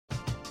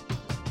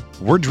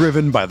We're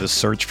driven by the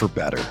search for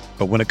better.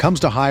 But when it comes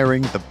to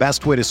hiring, the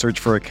best way to search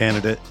for a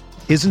candidate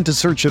isn't to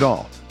search at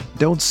all.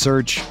 Don't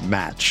search,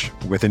 match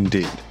with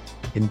Indeed.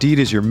 Indeed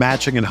is your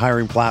matching and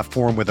hiring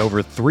platform with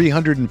over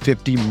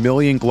 350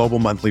 million global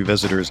monthly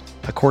visitors,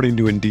 according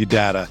to Indeed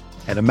data,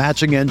 and a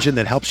matching engine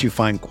that helps you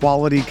find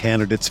quality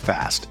candidates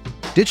fast.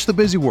 Ditch the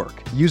busy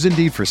work. Use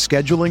Indeed for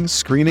scheduling,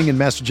 screening, and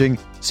messaging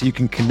so you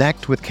can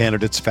connect with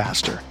candidates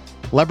faster.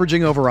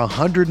 Leveraging over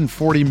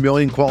 140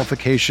 million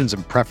qualifications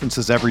and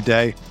preferences every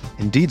day,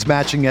 Indeed's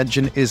matching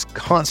engine is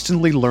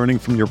constantly learning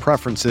from your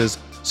preferences,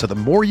 so the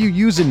more you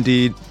use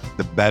Indeed,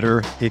 the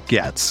better it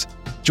gets.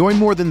 Join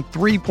more than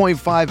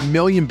 3.5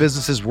 million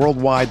businesses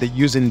worldwide that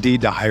use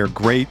Indeed to hire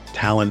great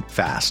talent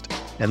fast.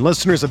 And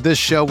listeners of this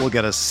show will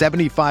get a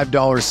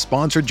 $75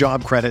 sponsored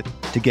job credit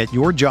to get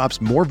your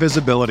jobs more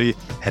visibility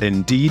at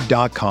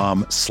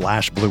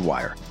Indeed.com/Blue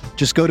Wire.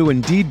 Just go to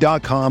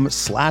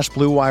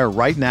Indeed.com/Blue Wire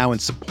right now and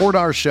support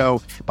our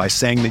show by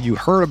saying that you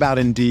heard about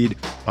Indeed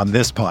on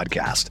this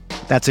podcast.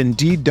 That's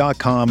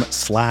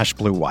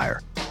Indeed.com/Blue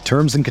Wire.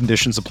 Terms and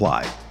conditions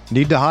apply.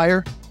 Need to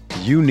hire?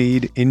 You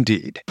need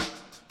Indeed.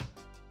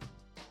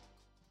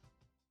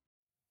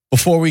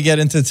 Before we get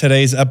into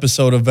today's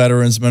episode of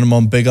Veterans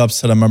Minimum, big ups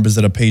to the members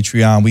of the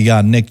Patreon. We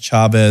got Nick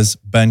Chavez,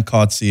 Ben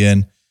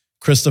Kotzian,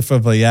 Christopher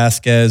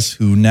Velasquez,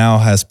 who now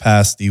has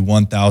passed the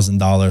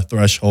 $1,000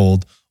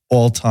 threshold,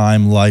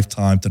 all-time,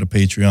 lifetime to the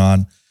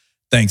Patreon.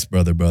 Thanks,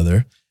 brother.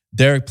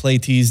 Derek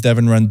Platees,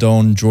 Devin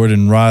Rendon,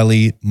 Jordan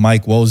Riley,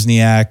 Mike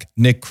Wozniak,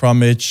 Nick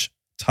Crummich,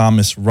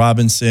 Thomas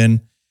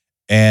Robinson,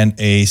 and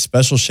a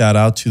special shout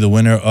out to the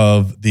winner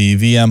of the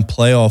VM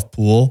playoff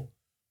pool,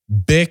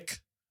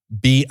 Bic,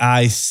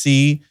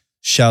 BIC.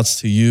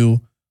 Shouts to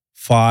you,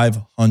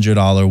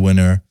 $500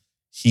 winner.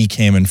 He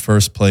came in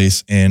first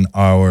place in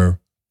our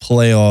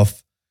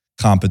playoff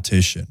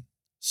competition.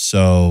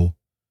 So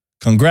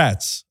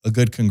congrats, a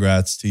good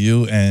congrats to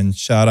you, and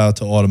shout out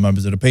to all the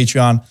members of the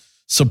Patreon.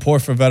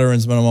 Support for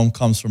Veterans Minimum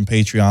comes from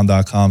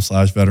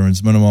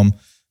patreon.com/Veterans Minimum.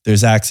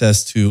 There's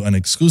access to an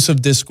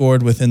exclusive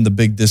Discord within the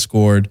big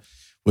Discord,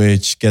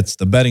 which gets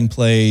the betting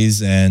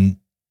plays. And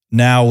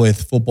now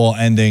with football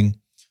ending,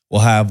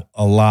 we'll have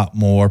a lot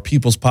more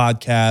people's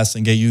podcasts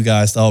and get you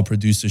guys to help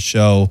produce the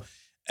show.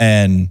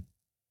 And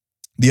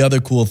the other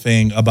cool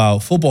thing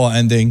about football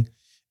ending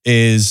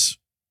is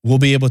we'll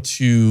be able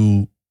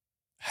to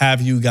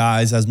have you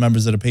guys as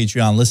members of the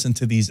Patreon listen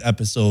to these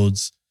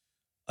episodes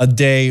a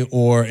day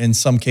or in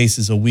some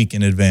cases a week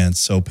in advance.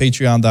 So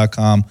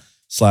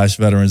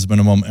patreon.com/Veterans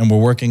Minimum. And we're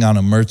working on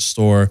a merch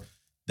store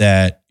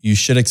that you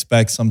should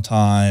expect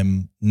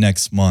sometime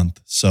next month.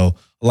 So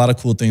a lot of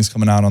cool things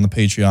coming out on the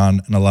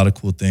Patreon and a lot of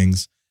cool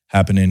things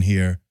happening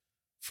here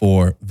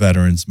for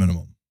Veterans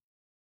Minimum.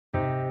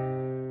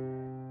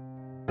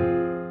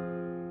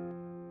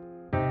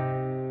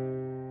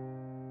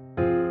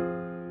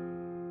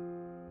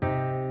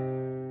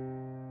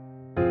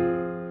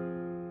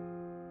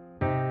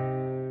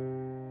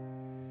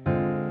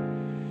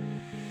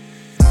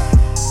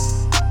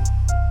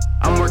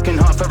 I'm working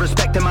hard for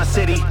respect in my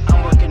city.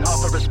 I'm working hard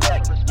for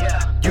respect.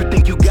 Yeah. You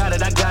think you got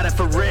it, I got it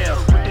for real.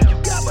 You think you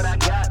got what I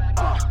got?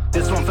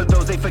 This one for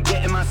those they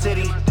forget in my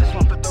city. This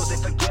one for those they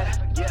forget.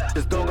 Yeah.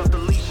 This dog off the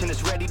leash and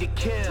it's ready to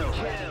kill.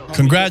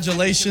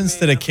 Congratulations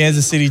to the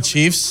Kansas City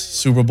Chiefs,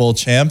 Super Bowl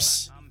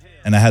champs.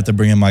 And I had to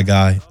bring in my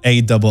guy,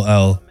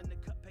 ALLEN.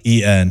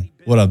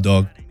 What up,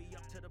 dog?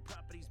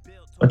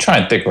 I'm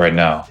trying to think right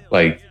now.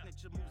 Like,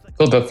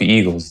 Philadelphia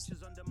Eagles,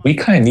 we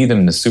kind of need them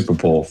in the Super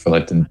Bowl for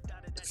like the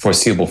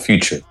foreseeable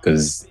future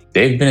because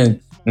they've been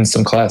in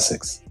some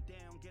classics.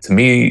 To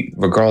me,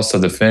 regardless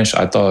of the finish,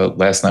 I thought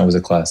last night was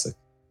a classic.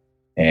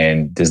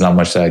 And there's not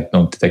much that I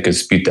don't think I could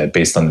dispute that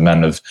based on the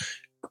amount of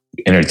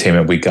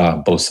entertainment we got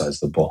on both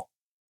sides of the ball.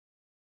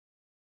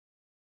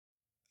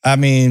 I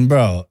mean,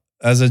 bro,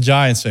 as a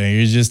Giants fan,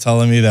 you're just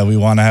telling me that we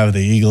want to have the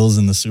Eagles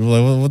in the Super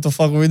Bowl. What the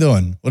fuck are we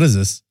doing? What is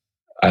this?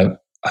 I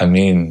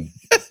mean,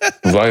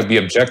 we want to be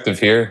objective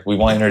here. We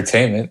want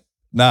entertainment.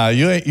 Nah,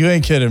 you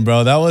ain't kidding,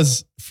 bro. That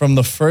was from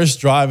the first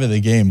drive of the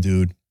game,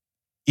 dude.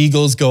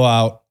 Eagles go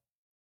out,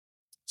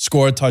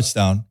 score a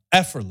touchdown.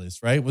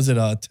 Effortless, right? Was it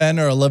a 10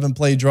 or 11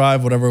 play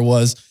drive, whatever it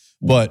was?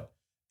 But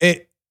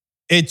it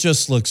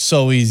just looks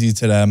so easy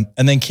to them.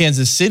 And then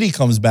Kansas City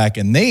comes back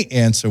and they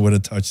answer with a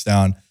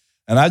touchdown.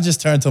 And I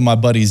just turned to my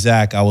buddy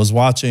Zach. I was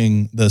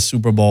watching the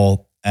Super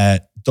Bowl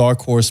at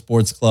Dark Horse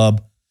Sports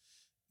Club.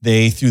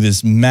 They threw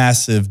this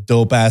massive,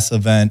 dope-ass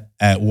event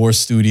at War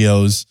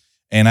Studios.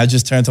 And I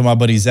just turned to my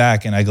buddy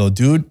Zach and I go,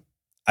 dude,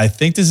 I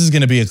think this is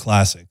going to be a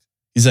classic.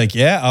 He's like,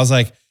 yeah. I was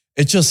like,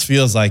 it just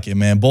feels like it,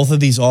 man. Both of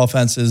these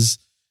offenses,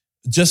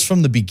 just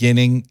from the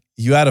beginning,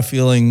 you had a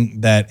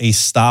feeling that a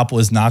stop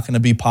was not going to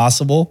be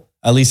possible,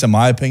 at least in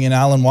my opinion,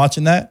 Alan,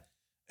 watching that.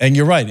 And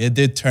you're right, it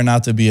did turn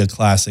out to be a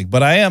classic.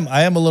 But I am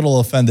a little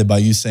offended by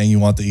you saying you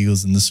want the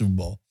Eagles in the Super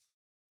Bowl.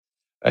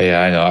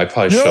 Yeah, I know. I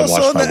probably should have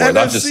watched my word. You're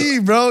also in the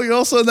NFC, bro. You're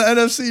also in the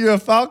NFC. You're a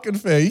Falcon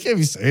fan. You can't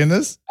be saying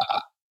this.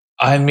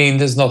 I mean,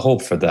 there's no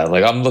hope for that.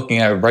 Like, I'm looking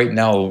at right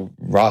now,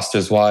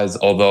 rosters-wise,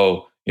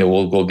 although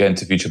we'll get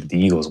into the future with the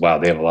Eagles. Wow,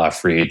 they have a lot of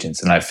free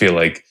agents. And I feel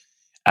like,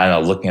 I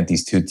don't know, looking at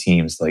these two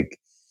teams, like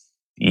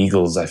the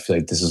Eagles, I feel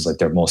like this is like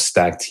their most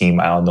stacked team.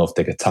 I don't know if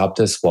they could top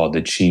this, while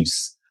the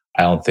Chiefs,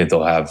 I don't think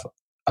they'll have,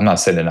 I'm not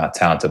saying they're not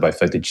talented, but I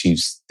feel like the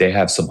Chiefs, they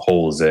have some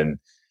holes in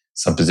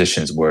some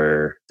positions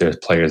where there's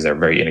players that are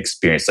very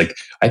inexperienced. Like,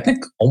 I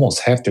think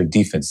almost half their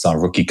defense is on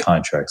rookie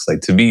contracts. Like,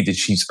 to me, the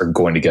Chiefs are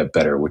going to get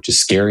better, which is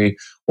scary.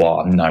 Well,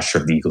 I'm not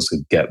sure if the Eagles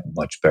could get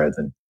much better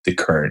than the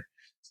current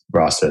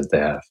roster that they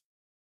have.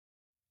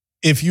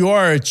 If you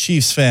are a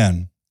Chiefs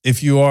fan,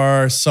 if you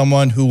are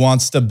someone who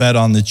wants to bet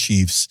on the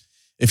Chiefs,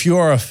 if you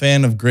are a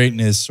fan of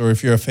greatness, or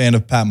if you're a fan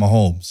of Pat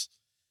Mahomes,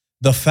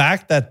 the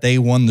fact that they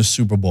won the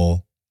Super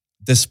Bowl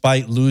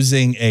despite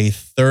losing a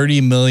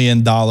 $30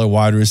 million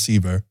wide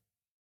receiver,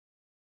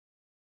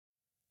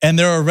 and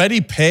they're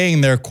already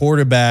paying their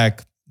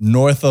quarterback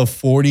north of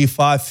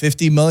 45,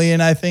 50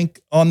 million, I think,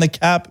 on the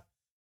cap,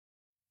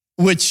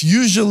 which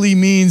usually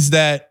means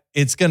that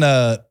it's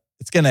gonna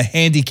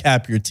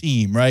handicap your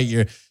team, right?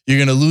 You're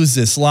gonna lose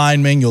this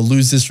lineman, you'll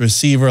lose this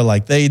receiver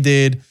like they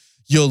did,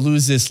 you'll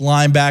lose this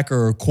linebacker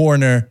or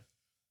corner,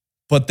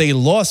 but they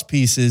lost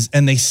pieces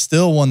and they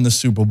still won the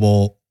Super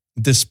Bowl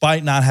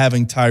despite not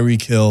having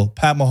Tyreek Hill.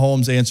 Pat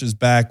Mahomes answers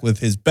back with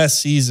his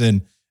best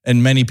season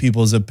in many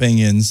people's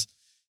opinions,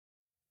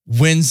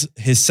 wins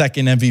his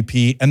second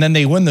MVP, and then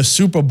they win the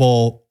Super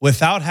Bowl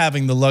without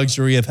having the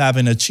luxury of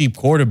having a cheap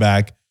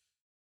quarterback.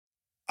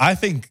 I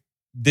think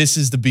this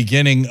is the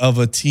beginning of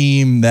a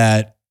team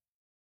that,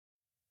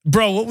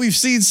 bro, what we've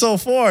seen so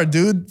far,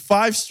 dude,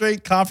 5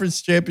 straight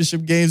conference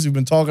championship games. We've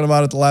been talking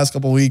about it the last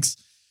couple of weeks.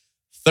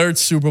 3rd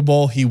Super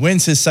Bowl. He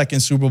wins his 2nd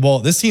Super Bowl.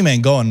 This team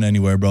ain't going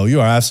anywhere, bro.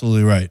 You are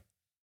absolutely right.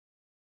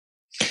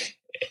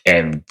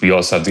 And we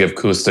also have to give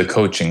kudos to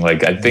coaching.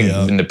 Like, I think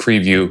in the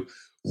preview,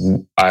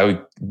 I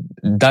would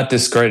not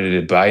discredit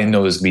it, but I didn't know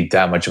it was be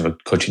that much of a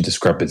coaching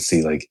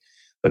discrepancy. Like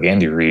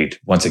Andy Reid,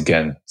 once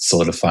again,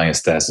 solidifying his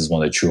status as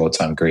one of the true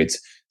all-time greats.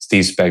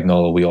 Steve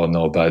Spagnuolo, we all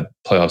know about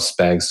playoff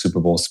Spags, Super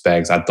Bowl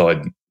Spags. I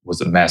thought it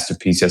was a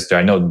masterpiece yesterday.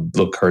 I know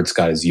Luke Hurts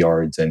got his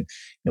yards, and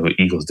the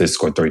Eagles did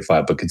score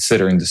 35, but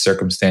considering the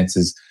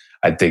circumstances,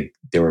 I think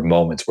there were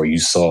moments where you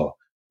saw,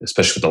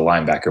 especially with the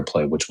linebacker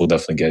play, which we'll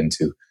definitely get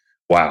into,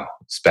 wow,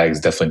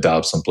 Spags definitely dialed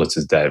up some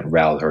blitzes that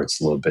riled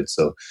Hurts a little bit.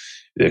 So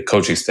the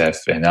coaching staff,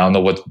 and I don't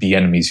know what the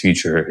enemy's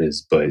future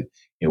is, but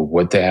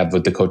what they have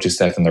with the coaching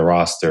staff and the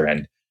roster,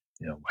 and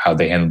how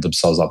they handle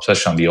themselves up,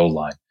 especially on the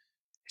O-line.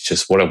 It's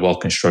just what a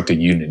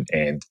well-constructed unit,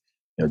 and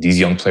these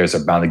young players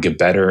are bound to get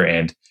better.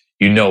 And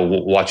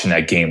watching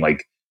that game,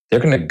 like,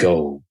 they're going to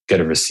go get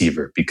a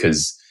receiver,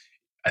 because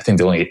I think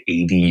they only had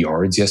 80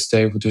 yards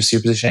yesterday with the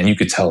receiver position, and you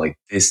could tell like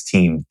this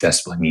team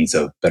desperately needs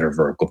a better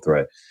vertical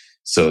threat.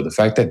 So the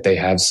fact that they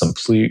have some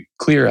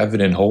clear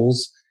evident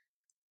holes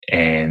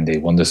and they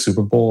won the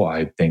Super Bowl,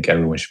 I think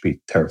everyone should be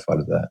terrified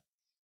of that.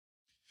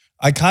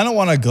 I kind of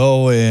want to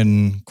go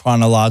in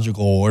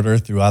chronological order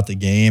throughout the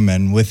game,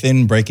 and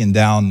within breaking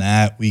down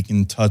that, we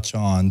can touch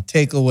on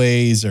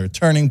takeaways or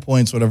turning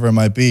points, whatever it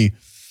might be.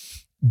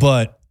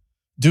 But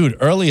dude,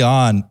 early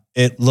on,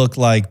 it looked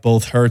like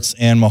both Hurts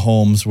and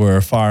Mahomes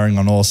were firing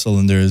on all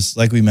cylinders.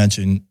 Like we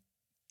mentioned,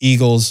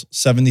 Eagles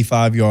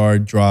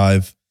 75-yard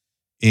drive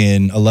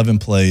in 11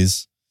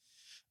 plays,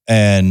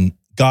 and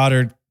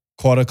Goddard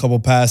caught a couple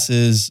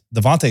passes.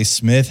 Devontae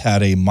Smith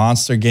had a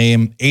monster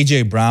game.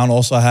 A.J. Brown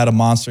also had a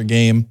monster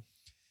game.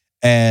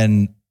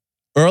 And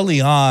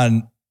early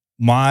on,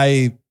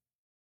 my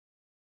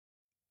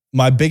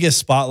biggest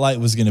spotlight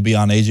was going to be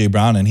on A.J.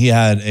 Brown, and he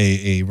had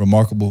a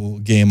remarkable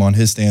game on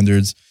his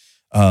standards,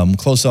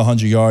 close to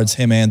 100 yards,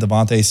 him and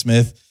Devontae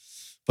Smith.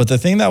 But the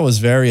thing that was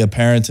very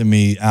apparent to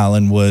me,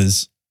 Alan,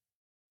 was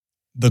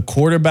the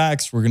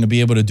quarterbacks were going to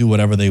be able to do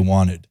whatever they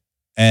wanted.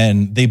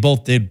 And they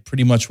both did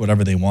pretty much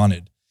whatever they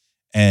wanted.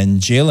 And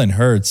Jalen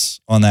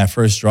Hurts on that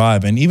first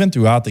drive, and even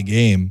throughout the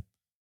game,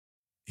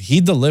 he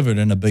delivered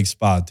in a big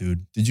spot,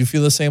 dude. Did you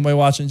feel the same way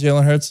watching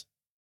Jalen Hurts?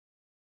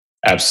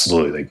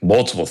 Absolutely. Like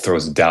multiple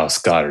throws to Dallas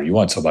Goedert. You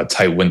want to talk about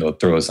tight window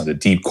throws on the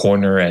deep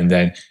corner, and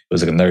then it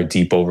was like another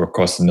deep over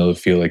across the middle of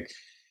the field. Like,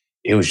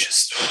 it was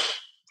just,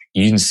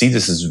 you didn't see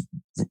this as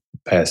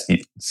past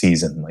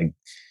season. Like,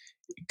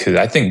 because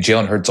I think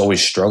Jalen Hurts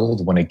always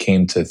struggled when it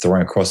came to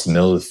throwing across the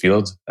middle of the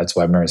field. That's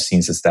why I remember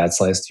seeing his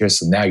stats last year.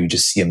 So now you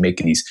just see him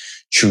making these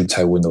true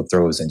tight window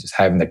throws and just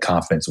having the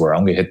confidence where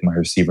I'm going to hit my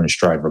receiver in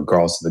stride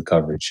regardless of the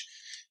coverage.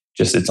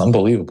 Just, it's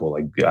unbelievable.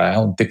 Like, I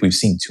don't think we've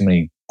seen too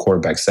many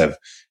quarterbacks that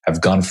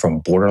have gone from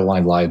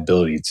borderline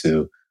liability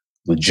to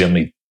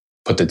legitimately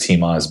put the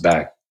team on his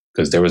back,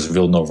 because there was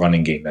real no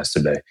running game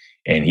yesterday.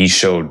 And he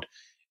showed,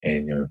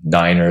 and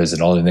Niners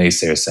and all the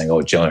naysayers saying, oh,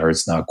 Jalen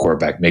Hurts not a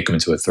quarterback, make him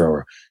into a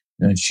thrower.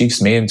 The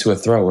Chiefs made him to a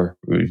thrower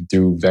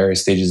through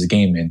various stages of the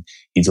game, and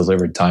he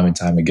delivered time and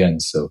time again.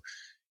 So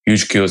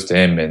huge kudos to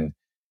him. And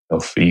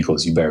for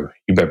Eagles, you better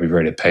be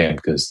ready to pay him,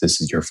 because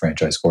this is your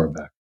franchise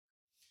quarterback.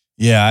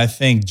 Yeah, I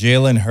think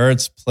Jalen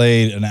Hurts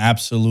played an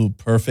absolute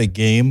perfect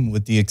game,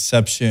 with the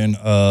exception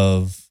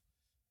of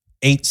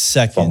 8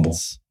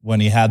 seconds when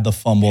he had the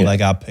fumble that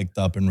got picked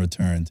up and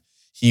returned.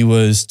 He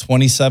was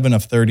 27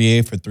 of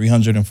 38 for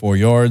 304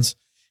 yards.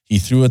 He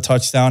threw a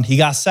touchdown. He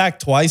got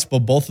sacked twice, but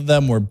both of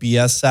them were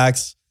BS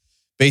sacks.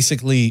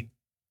 Basically,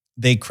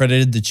 they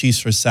credited the Chiefs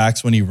for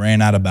sacks when he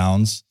ran out of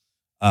bounds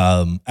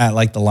at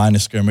like the line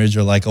of scrimmage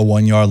or like a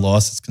 1 yard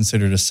loss. It's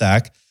considered a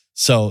sack.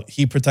 So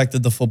he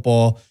protected the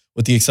football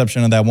with the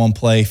exception of that one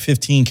play.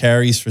 15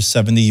 carries for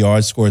 70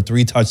 yards, scored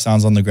 3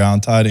 touchdowns on the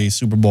ground, tied a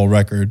Super Bowl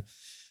record.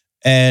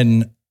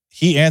 And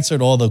he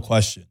answered all the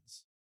questions.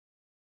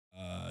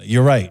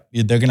 You're right.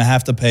 They're going to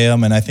have to pay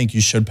him, and I think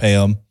you should pay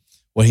him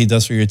what he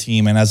does for your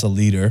team and as a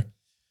leader.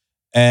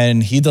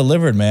 And he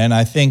delivered, man.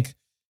 I think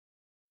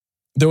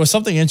there was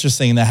something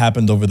interesting that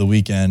happened over the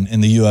weekend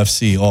in the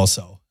UFC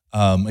also.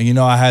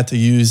 I had to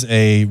use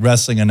a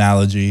wrestling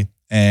analogy,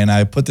 and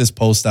I put this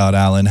post out,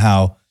 Alan,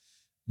 how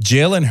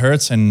Jalen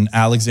Hurts and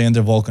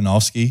Alexander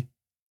Volkanovski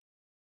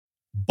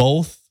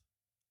both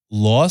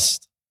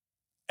lost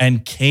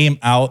and came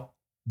out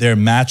their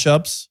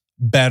matchups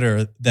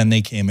better than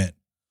they came in.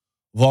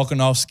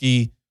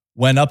 Volkanovski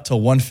went up to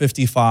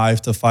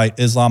 155 to fight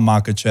Islam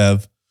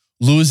Makhachev,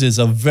 loses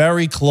a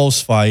very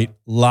close fight, a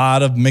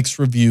lot of mixed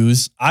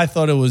reviews. I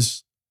thought it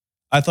was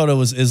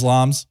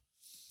Islam's,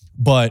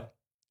 but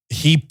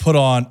he put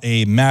on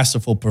a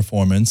masterful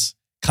performance,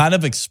 kind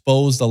of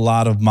exposed a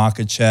lot of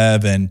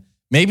Makhachev, and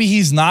maybe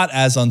he's not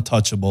as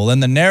untouchable.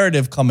 And the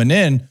narrative coming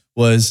in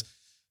was,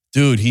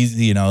 dude,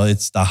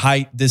 it's the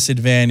height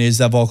disadvantage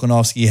that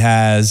Volkanovski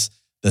has,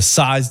 the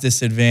size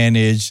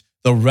disadvantage,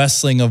 the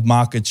wrestling of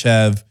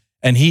Makhachev,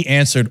 and he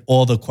answered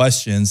all the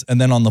questions.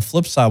 And then on the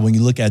flip side, when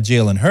you look at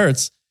Jalen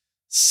Hurts,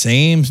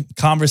 same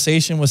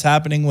conversation was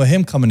happening with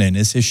him coming in.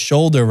 Is his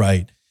shoulder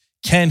right?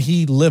 Can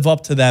he live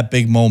up to that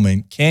big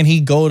moment? Can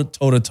he go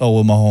toe-to-toe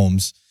with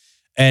Mahomes?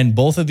 And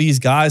both of these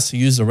guys, to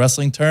use the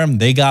wrestling term,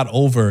 they got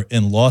over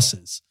in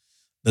losses.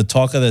 The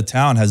talk of the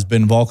town has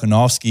been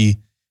Volkanovski,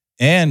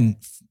 and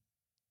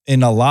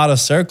in a lot of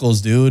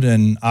circles, dude,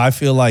 and I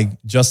feel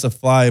like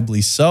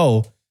justifiably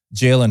so,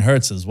 Jalen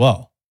Hurts as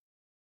well.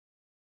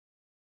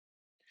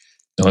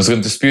 No one's going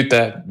to dispute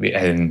that.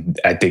 And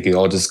I think it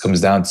all just comes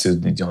down to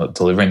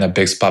delivering that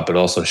big spot, but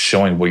also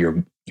showing what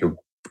your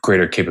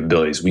greater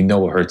capabilities. We know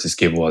what Hurts is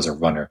capable as a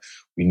runner.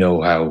 We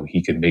know how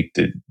he can make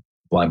the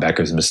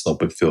linebackers miss the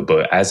open field.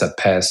 But as a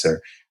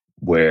passer,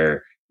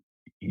 where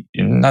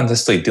you're not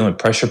necessarily dealing with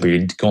pressure, but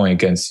you're going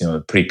against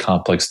a pretty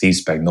complex Steve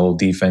Spagnuolo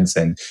defense,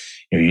 and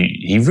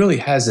he really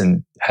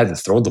hasn't had to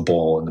throw the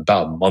ball in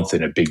about a month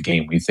in a big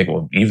game. When you think,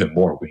 well, even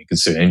more when you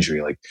consider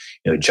injury, like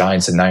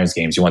Giants and Niners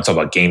games, you want to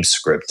talk about game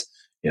script.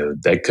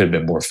 That could have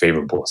been more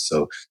favorable.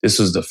 So this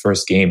was the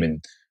first game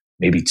in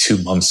maybe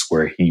 2 months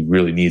where he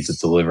really needs to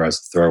deliver as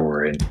a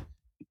thrower, and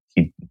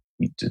he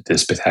did a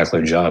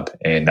spectacular job.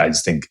 And I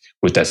just think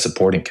with that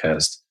supporting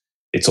cast,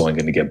 it's only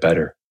going to get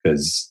better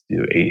because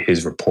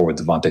his rapport with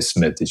Devontae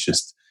Smith is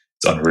just.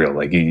 It's unreal.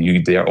 Like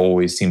they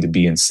always seem to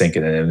be in sync,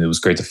 and it was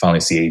great to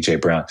finally see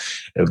AJ Brown.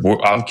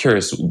 I'm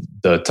curious,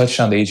 the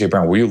touchdown to AJ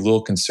Brown. Were you a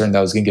little concerned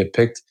that was going to get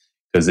picked?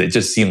 Because it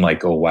just seemed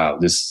like, oh wow,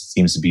 this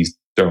seems to be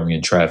throwing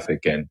in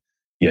traffic, and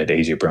yeah,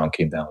 AJ Brown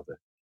came down with it.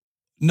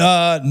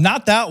 No,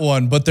 not that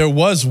one, but there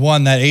was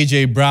one that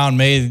AJ Brown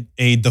made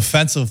a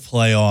defensive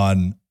play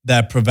on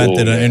that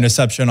prevented an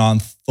interception on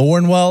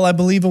Thornwell, I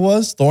believe it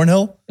was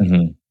Thornhill.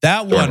 Mm-hmm.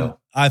 That one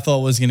I thought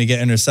was going to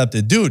get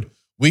intercepted, dude.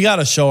 We got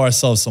to show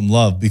ourselves some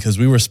love because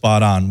we were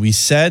spot on. We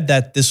said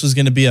that this was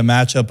going to be a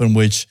matchup in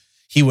which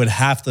he would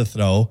have to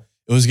throw.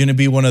 It was going to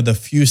be one of the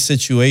few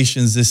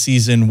situations this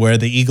season where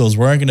the Eagles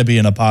weren't going to be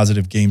in a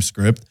positive game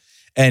script.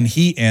 And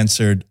he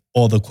answered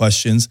all the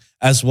questions,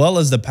 as well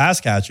as the pass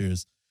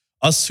catchers.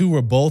 Us two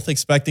were both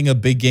expecting a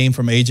big game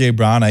from A.J.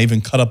 Brown. I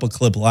even cut up a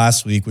clip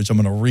last week, which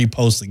I'm going to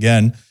repost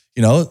again.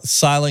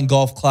 Silent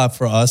golf clap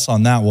for us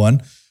on that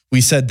one. We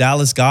said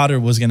Dallas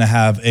Goedert was going to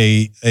have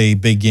a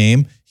big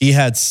game. He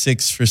had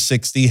 6 for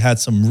 60, had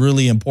some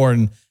really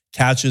important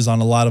catches on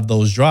a lot of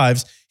those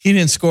drives. He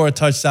didn't score a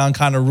touchdown,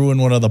 kind of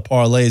ruined one of the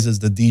parlays as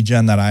the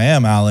D-gen that I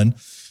am, Alan.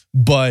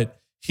 But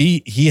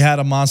he had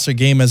a monster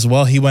game as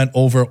well. He went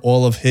over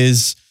all of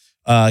his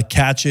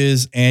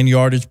catches and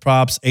yardage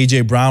props.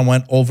 A.J. Brown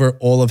went over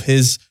all of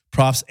his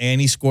props, and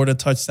he scored a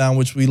touchdown,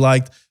 which we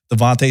liked.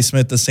 Devontae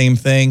Smith, the same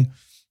thing.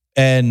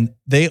 And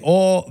they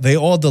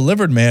all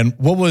delivered, man.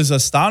 What was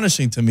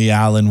astonishing to me,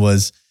 Alan,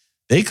 was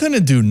they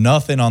couldn't do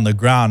nothing on the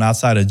ground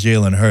outside of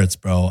Jalen Hurts,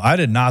 bro. I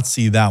did not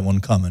see that one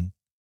coming.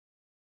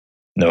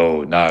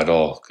 No, not at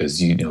all. Because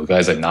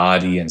guys like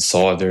Nadi and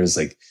Saunders,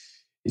 like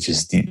it's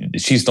just the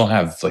Chiefs don't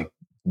have like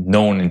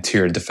known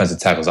interior defensive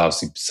tackles,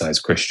 obviously besides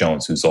Chris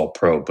Jones, who's all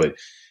pro. But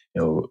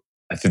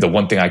I think the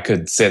one thing I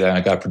could say that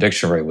I got a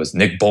prediction right was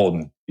Nick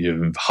Bolton.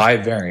 High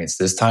variance.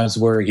 There's times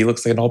where he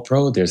looks like an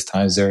all-pro. There's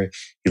times there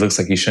he looks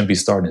like he shouldn't be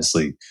starting this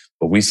league.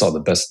 But we saw the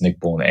best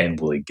Nick Bolton and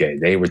Willie Gay.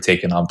 They were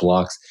taking on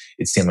blocks.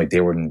 It seemed like they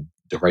were in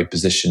the right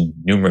position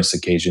numerous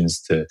occasions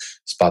to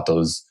spot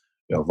those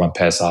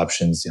run-pass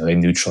options. They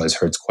neutralized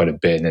Hurts quite a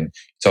bit. And then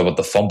you talk about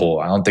the fumble.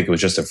 I don't think it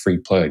was just a free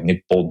play. Like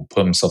Nick Bolton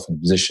put himself in a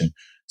position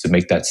to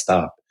make that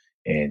stop.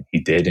 And he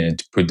did, and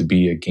it proved to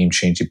be a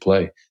game-changing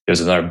play. There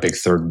was another big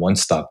third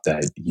one-stop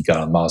that he got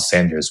on Miles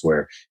Sanders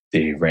where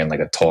they ran like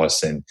a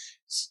toss, and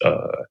I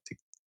think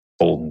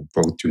Bolton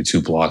broke through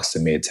 2 blocks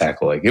and made a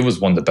tackle. Like, it was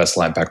one of the best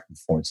linebacker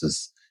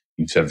performances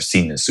you've ever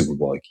seen in a Super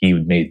Bowl. Like, he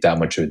made that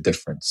much of a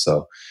difference.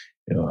 So,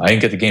 I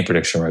didn't get the game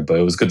prediction right, but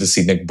it was good to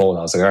see Nick Bolton.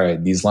 I was like, all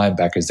right, these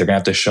linebackers, they're going to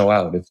have to show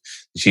out if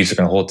the Chiefs are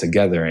going to hold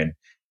together. And,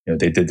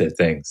 they did their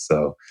thing.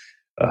 So,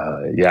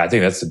 I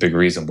think that's the big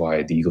reason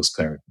why the Eagles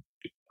couldn't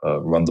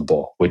run the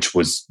ball, which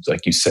was,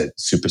 like you said,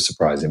 super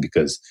surprising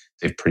because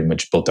they've pretty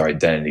much built their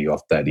identity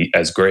off that.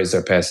 As great as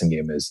their passing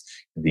game is,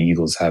 the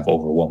Eagles have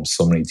overwhelmed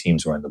so many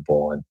teams running the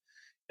ball.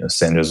 And,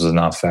 Sanders was a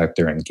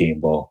non-factor in game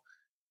ball.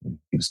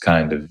 He was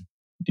kind of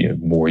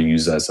more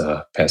used as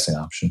a passing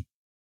option.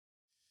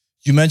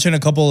 You mentioned a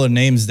couple of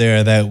names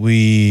there that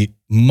we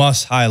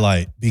must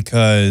highlight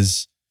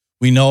because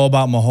we know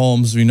about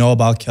Mahomes, we know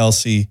about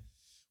Kelce,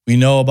 we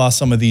know about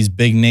some of these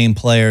big name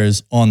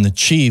players on the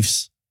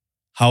Chiefs.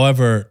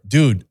 However,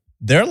 dude,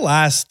 their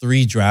last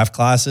 3 draft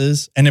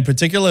classes, and in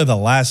particular the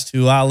last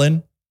 2,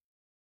 Allen,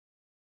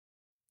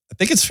 I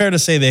think it's fair to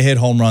say they hit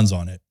home runs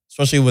on it,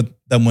 especially with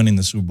them winning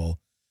the Super Bowl.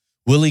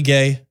 Willie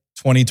Gay,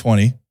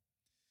 2020.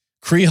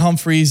 Creed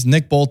Humphreys,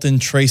 Nick Bolton,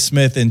 Trey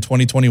Smith in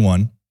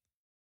 2021.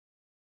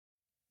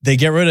 They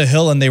get rid of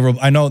Hill, and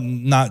I know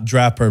not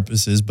draft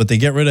purposes, but they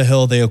get rid of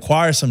Hill. They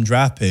acquire some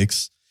draft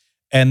picks,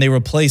 and they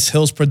replace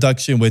Hill's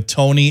production with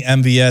Tony,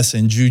 MVS,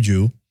 and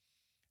Juju.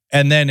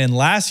 And then in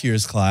last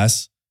year's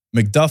class,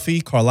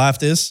 McDuffie,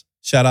 Karlaftis,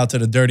 shout out to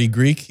the Dirty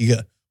Greek.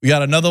 We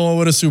got another one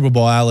with a Super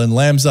Bowl, Allen.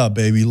 Lambs up,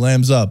 baby.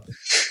 Lambs up.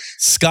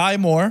 Sky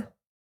Moore,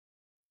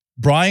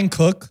 Brian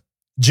Cook,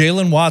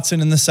 Jalen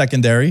Watson in the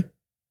secondary,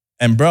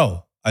 and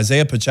bro,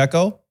 Isaiah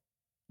Pacheco.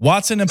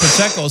 Watson and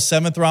Pacheco,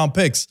 7th round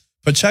picks.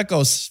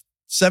 Pacheco's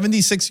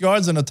 76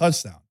 yards and a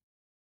touchdown.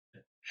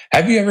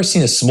 Have you ever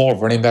seen a small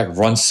running back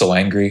run so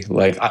angry?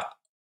 Like,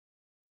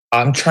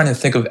 I'm trying to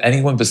think of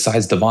anyone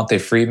besides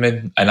Devontae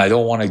Freeman, and I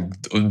don't want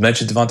to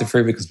mention Devontae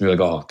Freeman because we're like,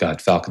 oh,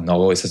 God, Falcon. No,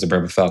 always has to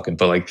bring up Falcon.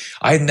 But, like,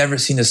 I had never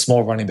seen a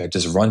small running back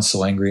just run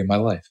so angry in my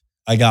life.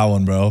 I got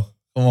one, bro.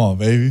 Come on,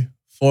 baby.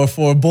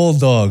 4-4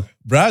 Bulldog.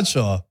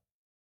 Bradshaw.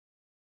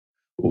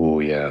 Oh,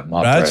 yeah.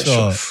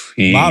 Bradshaw.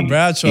 He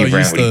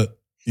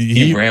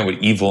ran with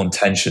evil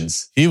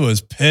intentions. He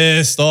was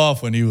pissed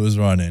off when he was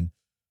running.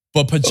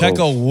 But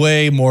Pacheco,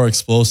 way more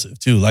explosive,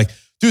 too. Like,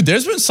 dude,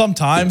 there's been some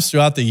times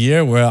throughout the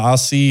year where I'll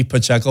see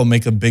Pacheco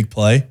make a big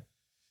play,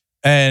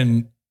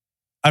 and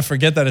I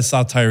forget that it's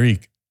not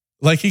Tyreek.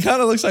 Like, he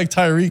kind of looks like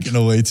Tyreek in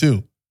a way,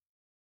 too.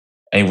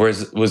 And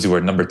he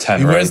wear number 10,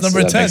 he right? wears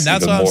number 10.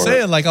 That's what I'm more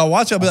saying. Like, I'll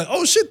watch it, I'll be like,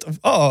 oh, shit.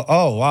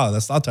 Oh, wow,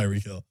 that's not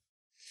Tyreek Hill.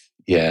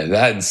 Yeah,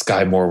 that and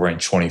Sky Moore wearing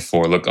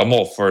 24. Look, I'm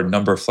all for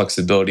number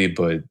flexibility,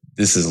 but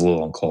this is a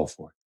little uncalled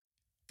for.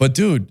 But,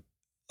 dude,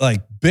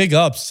 like, big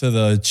ups to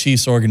the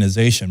Chiefs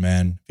organization,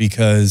 man,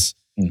 because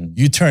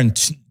you turned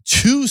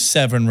 2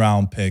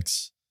 7-round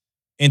picks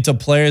into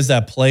players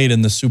that played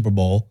in the Super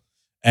Bowl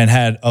and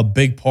had a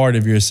big part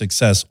of your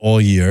success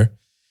all year.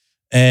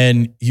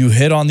 And you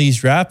hit on these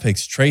draft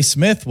picks. Trey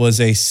Smith was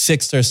a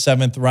 6th or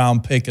 7th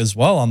round pick as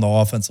well on the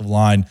offensive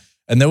line.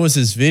 And there was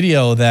this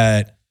video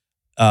that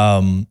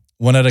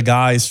one of the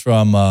guys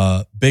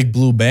from Big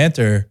Blue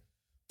Banter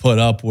put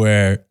up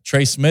where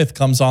Trey Smith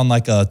comes on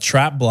like a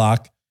trap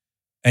block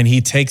and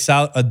he takes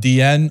out a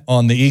DN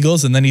on the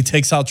Eagles, and then he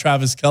takes out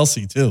Travis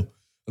Kelce too.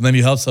 And then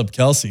he helps up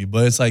Kelce.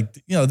 But it's like,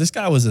 this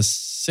guy was a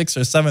 6th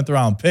or 7th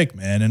round pick,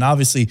 man. And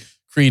obviously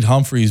Creed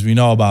Humphreys, we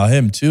know about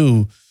him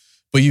too.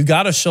 But you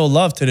got to show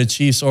love to the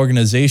Chiefs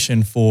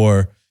organization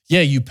for,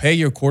 you pay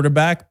your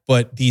quarterback,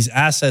 but these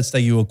assets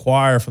that you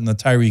acquire from the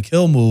Tyreek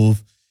Hill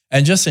move,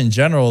 and just in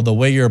general, the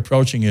way you're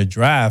approaching your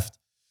draft.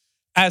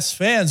 As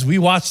fans, we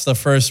watch the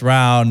first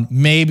round,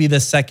 maybe the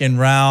second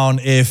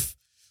round. If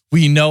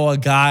we know a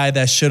guy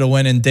that should have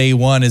went in day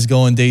 1 is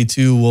going day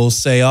 2, we'll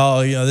say,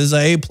 oh, this is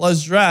an A+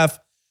 draft.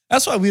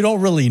 That's why we don't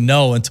really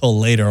know until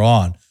later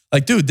on.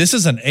 Like, dude, this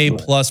is an A++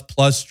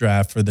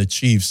 draft for the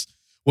Chiefs.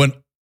 When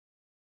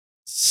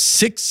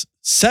 6,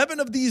 7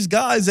 of these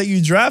guys that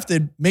you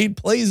drafted made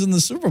plays in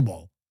the Super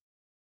Bowl.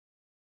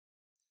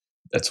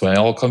 That's when it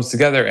all comes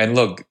together. And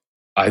look,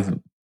 I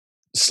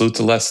salute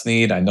to Les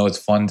Snead. I know it's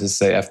fun to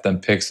say F them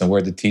picks and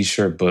wear the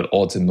T-shirt, but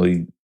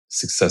ultimately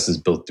success is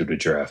built through the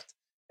draft.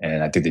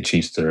 And I think the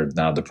Chiefs are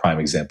now the prime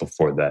example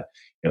for that.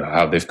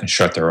 How they've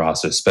constructed their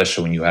roster,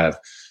 especially when you have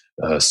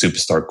a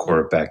superstar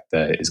quarterback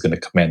that is going to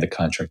command the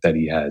contract that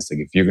he has. Like,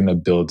 if you're going to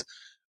build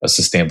a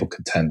sustainable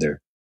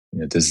contender,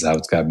 this is how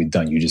it's got to be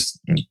done.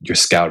 Your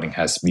scouting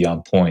has to be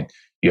on point.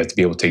 You have to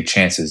be able to take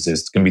chances.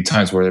 There's going to be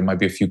times where there might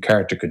be a few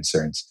character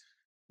concerns.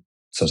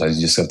 Sometimes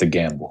you just have to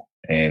gamble.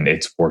 And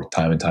it's worked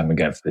time and time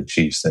again for the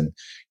Chiefs. And,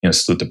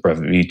 salute to Brett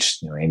Veach,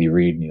 Andy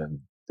Reid,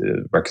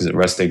 the rest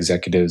of the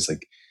executives,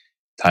 like,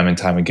 time and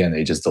time again,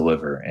 they just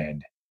deliver.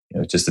 And,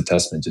 just a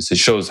testament. It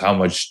shows how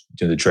much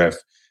the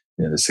draft,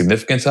 the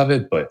significance of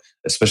it, but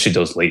especially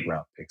those late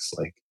round picks.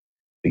 Like,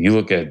 You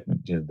look at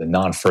the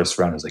non-first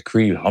rounders, like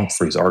Creed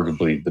Humphrey is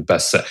arguably the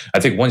best. I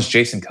think once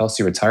Jason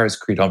Kelce retires,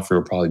 Creed Humphrey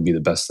will probably be the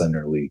best center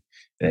in the league.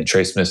 And then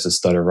Trey Smith's the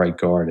stutter right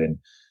guard. And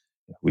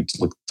we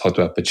talked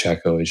about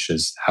Pacheco. It's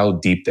just how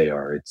deep they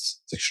are. It's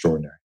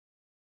extraordinary.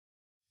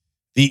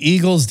 The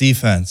Eagles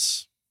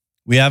defense,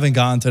 we haven't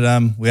gotten to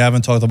them. We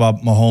haven't talked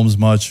about Mahomes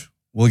much.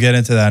 We'll get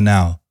into that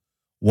now.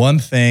 One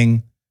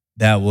thing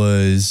that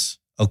was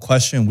a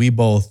question we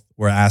both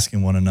were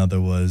asking one another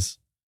was,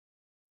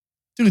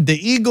 dude, the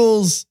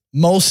Eagles'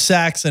 most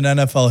sacks in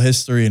NFL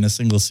history in a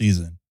single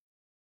season.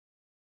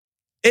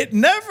 It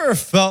never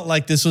felt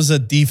like this was a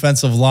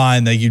defensive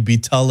line that you'd be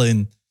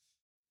telling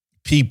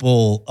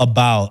people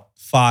about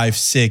 5,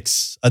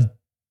 6, a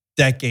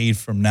decade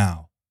from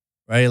now,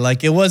 right?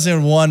 Like, it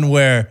wasn't one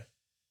where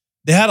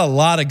they had a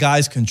lot of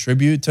guys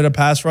contribute to the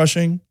pass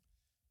rushing,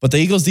 but the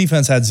Eagles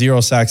defense had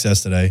 0 sacks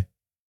yesterday.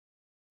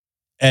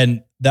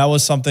 And that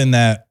was something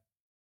that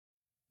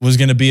was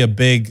going to be a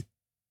big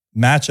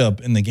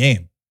matchup in the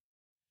game.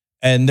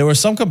 And there were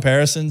some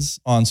comparisons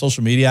on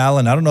social media,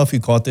 Alan. I don't know if you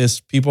caught this.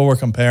 People were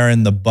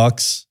comparing the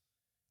Bucs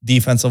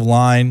defensive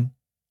line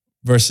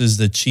versus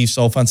the Chiefs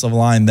offensive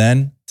line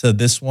then to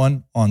this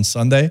one on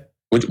Sunday.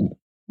 Which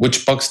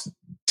Bucs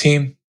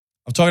team?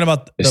 I'm talking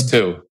about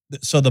two.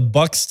 So the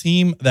Bucs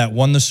team that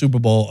won the Super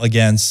Bowl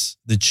against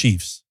the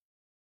Chiefs.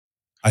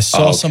 I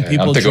saw some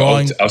people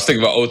drawing. I was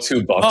thinking about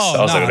 02 Bucs.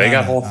 I was like, they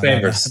got Hall of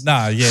Famers.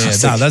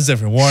 That's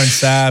different. Warren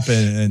Sapp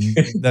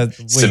and that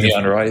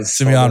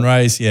Simeon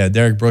Rice. Yeah,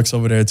 Derek Brooks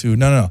over there too.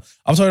 No.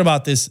 I'm talking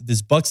about this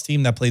Bucs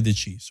team that played the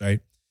Chiefs, right?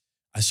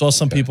 I saw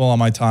some people on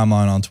my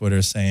timeline on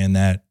Twitter saying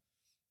that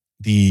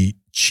the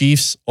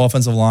Chiefs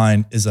offensive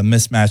line is a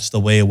mismatch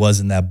the way it was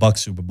in that Bucs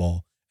Super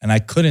Bowl. And I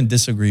couldn't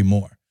disagree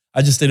more.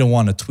 I just didn't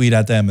want to tweet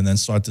at them and then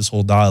start this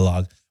whole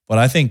dialogue. But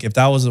I think if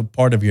that was a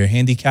part of your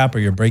handicap or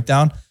your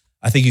breakdown,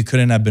 I think you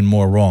couldn't have been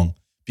more wrong,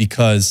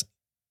 because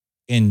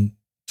in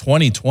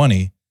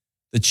 2020,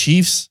 the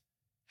Chiefs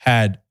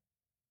had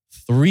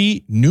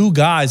 3 new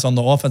guys on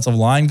the offensive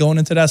line going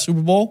into that Super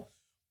Bowl,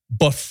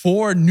 but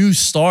 4 new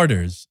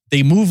starters.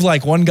 They moved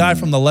like one guy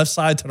from the left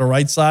side to the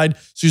right side.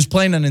 So he was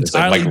playing an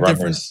entirely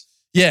different.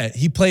 Yeah,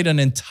 he played an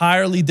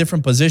entirely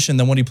different position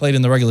than what he played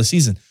in the regular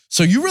season.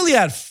 So you really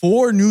had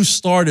 4 new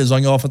starters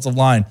on your offensive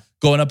line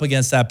going up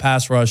against that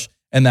pass rush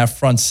and that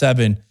front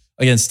 7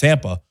 against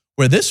Tampa.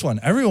 Where this one,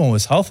 everyone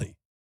was healthy.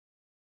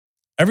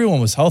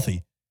 Everyone was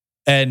healthy.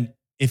 And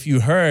if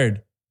you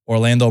heard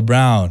Orlando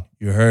Brown,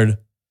 you heard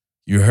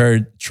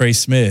Trey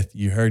Smith,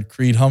 you heard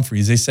Creed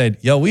Humphreys, they said,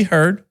 yo, we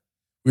heard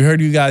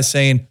you guys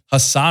saying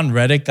Hassan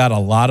Reddick got a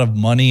lot of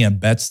money and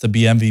bets to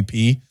be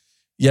MVP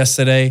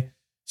yesterday.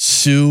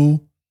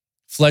 Sue,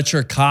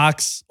 Fletcher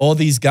Cox, all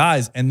these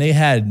guys, and they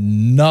had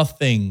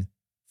nothing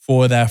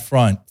for that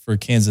front for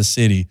Kansas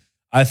City.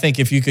 I think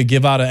if you could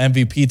give out an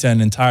MVP to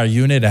an entire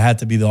unit, it had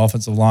to be the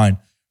offensive line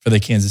for the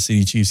Kansas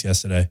City Chiefs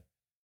yesterday.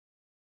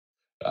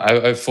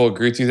 I full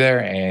agree with you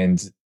there,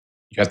 and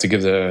you have to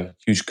give the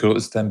huge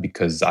kudos to them,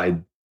 because I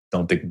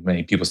don't think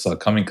many people saw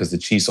it coming, because the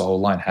Chiefs'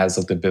 O-line has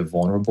looked a bit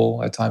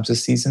vulnerable at times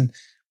this season.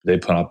 They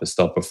put up a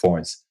stellar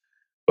performance.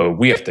 But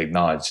we have to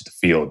acknowledge the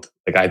field.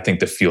 Like, I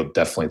think the field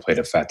definitely played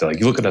a factor. Like,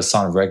 you look at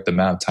Hassan Reddick, the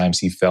amount of times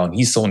he fell, and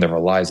he's someone that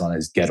relies on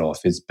his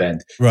get-off, his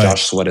bend. Right.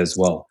 Josh Sweat as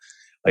well.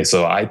 Like,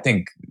 so I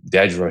think the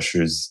edge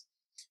rushers,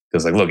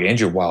 because, like, look,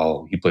 Andrew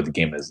Weil, he played the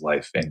game of his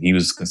life, and he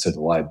was considered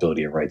a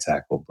liability at right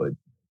tackle, but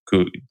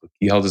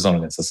he held his own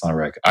against Hassan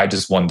Reddick. I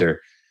just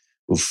wonder,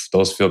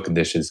 those field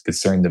conditions,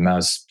 considering the amount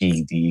of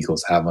speed the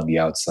Eagles have on the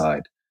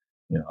outside.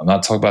 I'm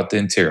not talking about the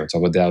interior, I'm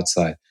talking about the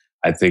outside.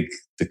 I think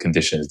the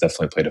conditions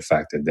definitely played a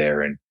factor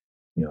there, and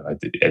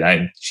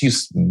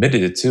Chiefs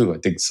admitted it too. I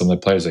think some of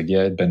the players are like,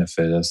 yeah, it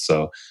benefited us.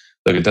 So,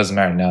 look, it doesn't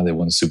matter now they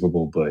won the Super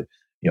Bowl, but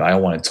I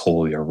don't want to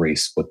totally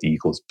erase what the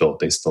Eagles built.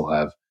 They still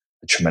have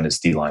a tremendous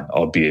D-line,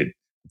 albeit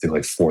I think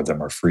like 4 of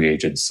them are free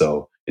agents,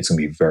 so it's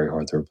going to be very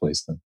hard to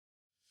replace them.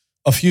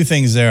 A few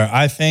things there.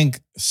 I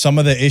think some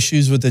of the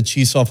issues with the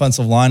Chiefs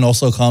offensive line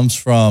also comes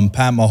from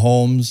Pat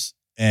Mahomes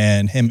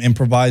and him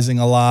improvising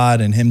a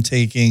lot and him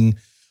taking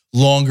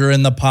longer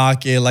in the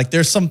pocket. Like,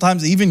 there's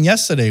sometimes, even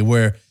yesterday,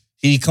 where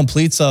he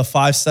completes a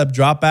 5-step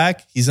drop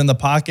back. He's in the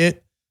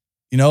pocket,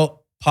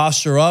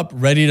 posture up,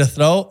 ready to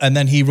throw, and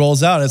then he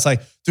rolls out. It's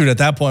like, dude, at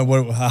that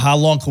point, how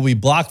long could we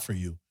block for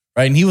you,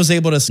 right? And he was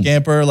able to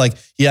scamper. Like,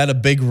 he had a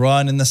big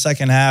run in the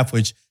second half,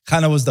 which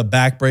kind of was the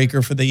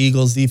backbreaker for the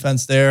Eagles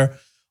defense there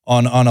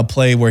on a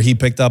play where he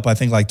picked up, I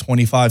think, like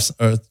 26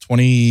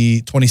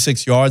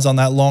 yards on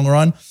that long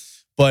run.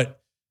 But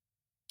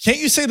can't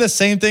you say the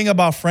same thing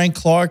about Frank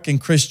Clark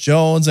and Chris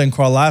Jones and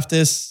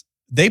Karlaftis?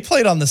 They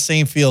played on the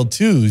same field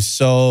too.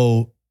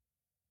 So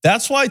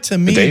that's why, to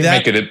me, they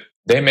didn't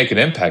make an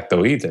impact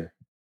though either.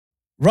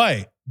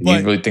 Right. You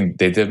really think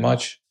they did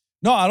much?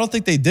 No, I don't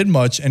think they did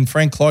much, and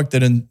Frank Clark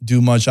didn't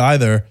do much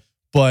either.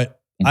 But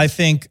I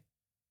think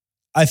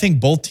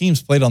both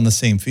teams played on the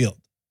same field.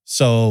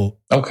 So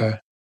okay,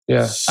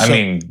 yeah, I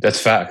mean, that's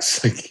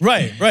facts.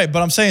 right. But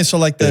I'm saying, so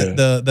like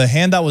the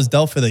hand that was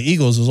dealt for the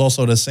Eagles was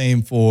also the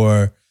same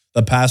for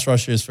the pass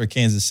rushers for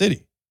Kansas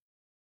City.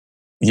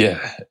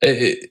 Yeah.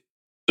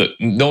 Look,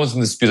 no one's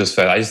going to dispute this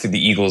fact. I just think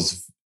the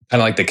Eagles,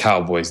 kind of like the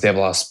Cowboys, they have a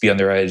lot of speed on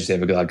their edge. They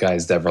have a lot of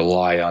guys that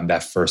rely on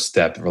that first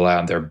step, rely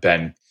on their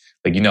bend.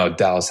 Like,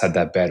 Dallas had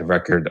that bad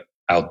record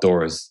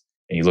outdoors,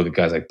 and you look at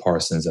guys like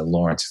Parsons and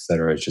Lawrence, et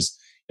cetera. It's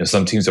just,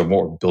 some teams are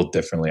more built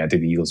differently. I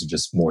think the Eagles are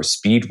just more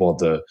speed, while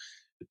the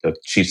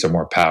Chiefs are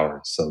more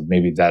power. So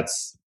maybe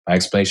that's my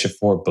explanation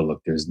for it. But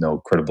look, there's no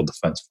credible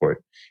defense for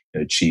it.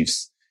 The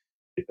Chiefs,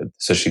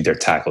 especially their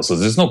tackles. So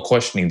there's no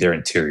questioning their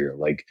interior.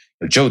 Like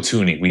Joe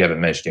Thuney, we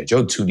haven't mentioned yet.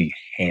 Joe Thuney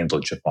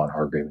handled Javon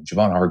Hargrave. And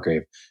Javon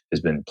Hargrave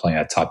has been playing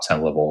at top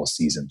 10 level all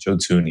season. Joe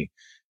Thuney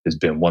has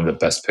been one of the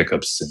best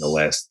pickups in the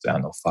last,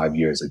 5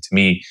 years. Like, to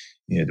me,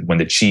 when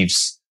the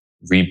Chiefs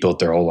rebuilt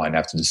their O-line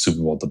after the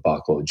Super Bowl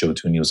debacle, Joe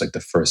Thuney was like the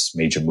first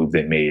major move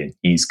they made. And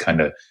he's kind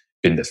of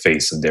been the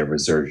face of their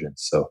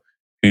resurgence. So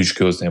huge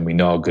kudos to him. We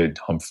know how good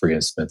Humphrey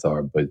and Smith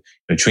are. But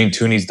between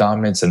Thuney's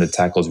dominance and the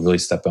tackles really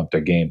stepping up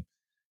their game,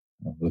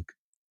 look,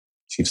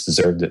 Chiefs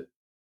deserved it.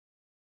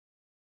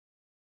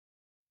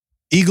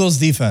 Eagles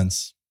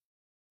defense.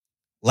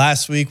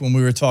 Last week when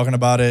we were talking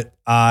about it,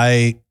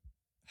 I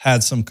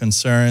had some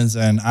concerns,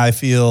 and I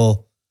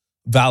feel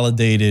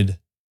validated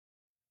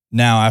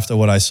now after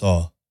what I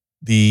saw.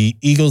 The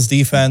Eagles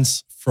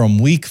defense from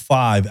week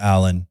 5,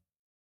 Alan,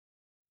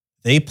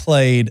 they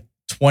played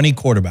 20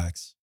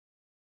 quarterbacks.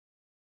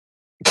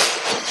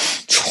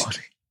 20.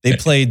 They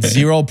played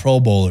 0 Pro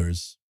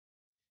Bowlers.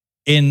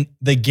 In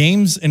the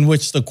games in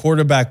which the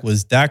quarterback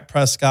was Dak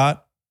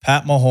Prescott,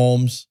 Pat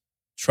Mahomes,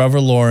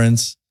 Trevor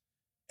Lawrence,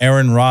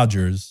 Aaron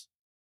Rodgers,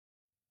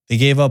 they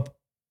gave up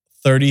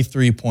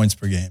 33 points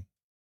per game.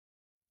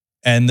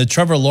 And the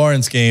Trevor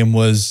Lawrence game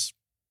was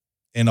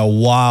in a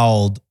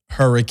wild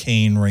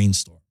hurricane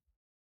rainstorm.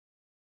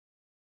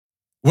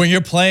 When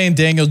you're playing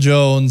Daniel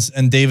Jones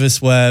and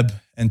Davis Webb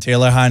and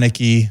Taylor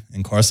Heineke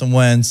and Carson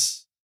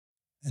Wentz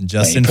and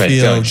Justin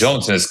Fields. Daniel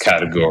Jones in this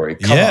category.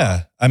 Come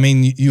on. I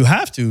mean, you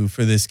have to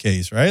for this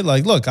case, right?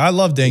 Like, look, I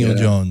love Daniel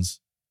Jones.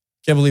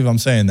 Can't believe I'm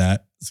saying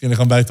that. It's going to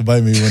come back to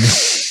bite me when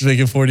he's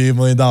making $48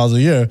 million a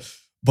year.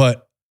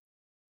 But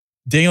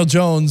Daniel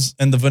Jones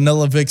and the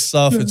Vanilla Vic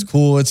stuff, it's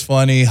cool, it's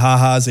funny,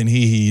 ha-has and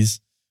hee-hees.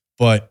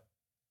 But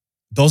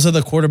those are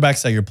the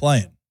quarterbacks that you're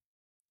playing.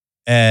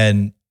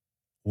 And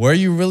were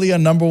you really a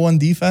number one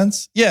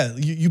defense? Yeah,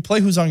 you play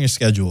who's on your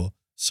schedule.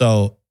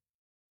 So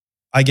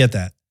I get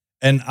that.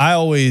 And I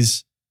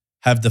always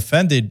have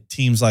defended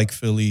teams like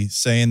Philly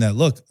saying that,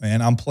 look,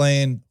 man, I'm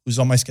playing who's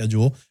on my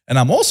schedule, and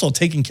I'm also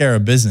taking care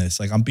of business.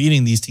 Like, I'm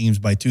beating these teams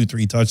by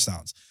 2-3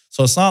 touchdowns.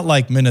 So it's not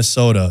like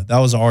Minnesota. That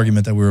was an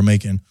argument that we were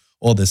making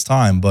all this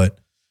time. But,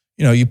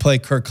 you play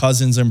Kirk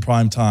Cousins in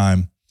prime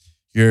time.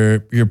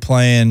 You're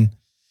playing,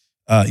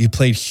 you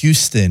played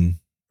Houston,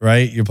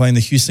 right? You're playing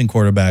the Houston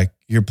quarterback.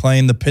 You're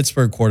playing the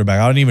Pittsburgh quarterback.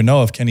 I don't even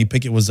know if Kenny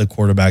Pickett was the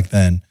quarterback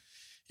then.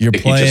 You're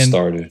playing, he just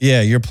started.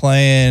 Yeah, you're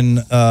playing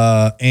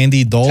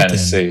Andy Dalton.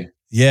 Tennessee.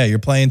 Yeah, you're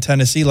playing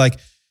Tennessee.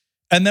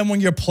 And then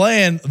when you're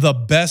playing the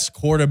best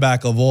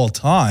quarterback of all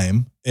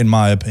time, in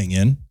my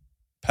opinion,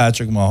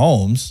 Patrick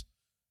Mahomes,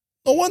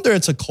 no wonder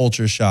it's a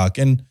culture shock.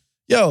 And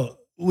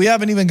we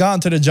haven't even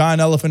gotten to the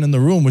giant elephant in the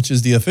room, which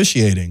is the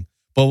officiating.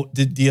 But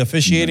did the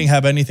officiating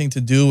have anything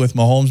to do with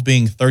Mahomes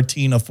being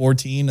 13 of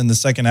 14 in the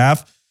second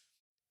half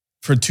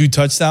for 2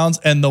 touchdowns,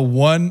 and the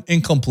one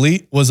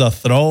incomplete was a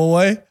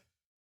throwaway?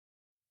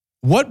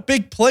 What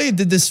big play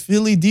did this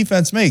Philly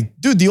defense make?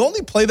 Dude, the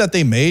only play that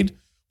they made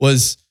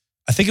was,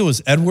 I think it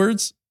was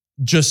Edwards,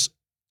 just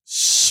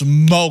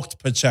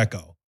smoked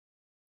Pacheco.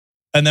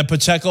 And then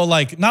Pacheco,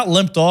 not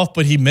limped off,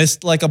 but he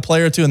missed a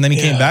play or two, and then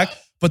he came back.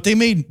 But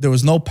there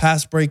was no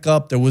pass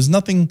breakup. There was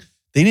nothing.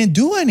 They didn't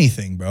do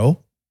anything,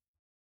 bro.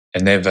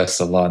 And they invest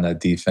a lot in that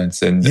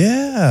defense. And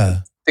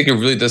I think it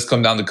really does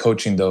come down to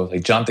coaching, though.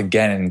 Like, Jonathan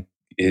Gannon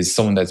is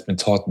someone that's been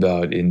talked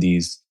about in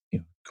these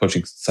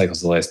coaching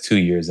cycles the last 2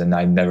 years, and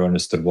I never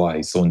understood why.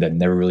 He's someone that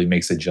never really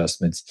makes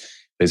adjustments,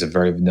 plays a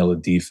very vanilla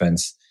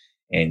defense.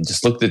 And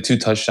just look at the 2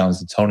 touchdowns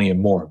to Tony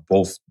and Moore,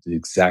 both the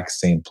exact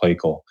same play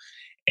call.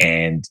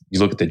 And you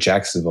look at the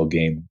Jacksonville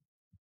game,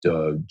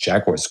 the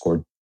Jaguars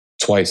scored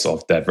twice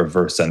off that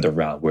reverse end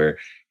around where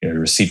the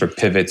receiver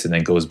pivots and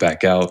then goes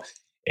back out.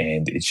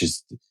 And it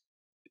seems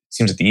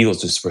like the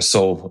Eagles just were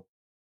so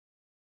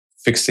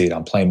fixated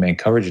on playing man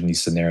coverage in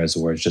these scenarios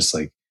where it's just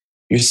like,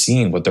 you're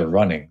seeing what they're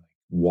running.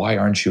 Why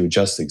aren't you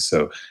adjusting?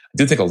 So I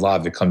do think a lot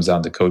of it comes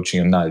down to coaching.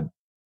 I'm not,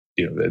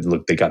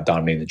 look, they got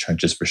dominated in the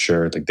trenches for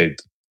sure. The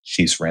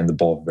Chiefs ran the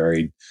ball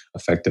very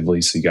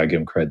effectively, so you got to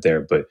give them credit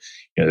there. But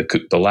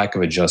the lack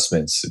of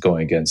adjustments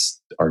going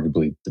against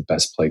arguably the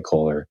best play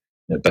caller,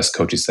 the best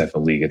coaching staff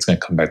in the league, it's going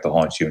to come back to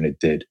haunt you, and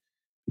it did,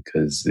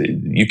 because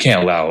you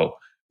can't allow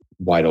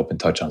wide open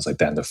touchdowns like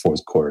that in the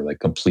fourth quarter, like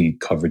complete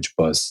coverage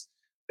bust.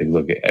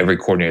 Look, every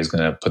coordinator is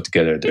going to put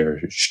together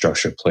their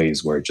structured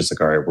plays where it's just like,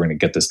 all right, we're going to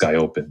get this guy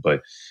open.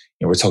 But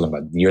we're talking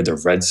about near the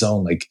red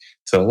zone,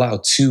 to allow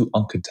 2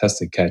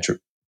 uncontested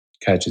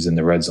catches in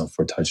the red zone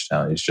for a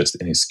touchdown is just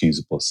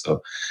inexcusable.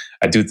 So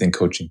I do think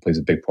coaching plays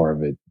a big part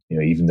of it.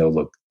 Even though,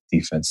 look,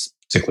 defense,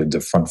 particularly the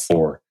front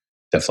 4,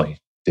 definitely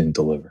didn't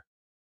deliver.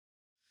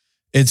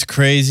 It's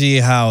crazy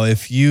how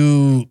if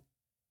you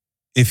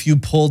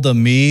pulled a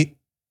me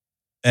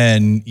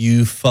and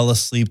you fell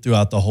asleep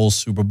throughout the whole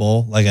Super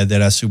Bowl, like I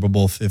did at Super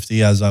Bowl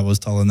 50, as I was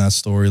telling that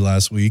story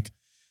last week,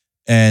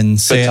 and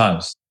say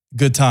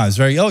good times,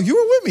 right? Oh, you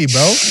were with me,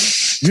 bro.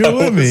 You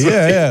were with me.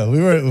 Yeah. We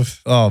were.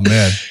 Oh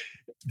man,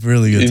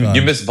 really good times.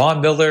 You missed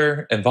Von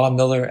Miller and Von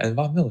Miller and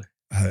Von Miller.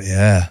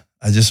 Yeah.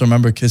 I just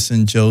remember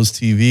kissing Joe's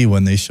TV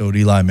when they showed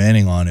Eli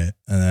Manning on it.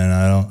 And then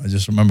I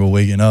just remember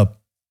waking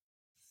up.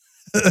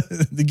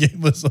 The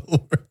game was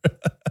over.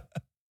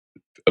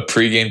 A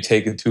pregame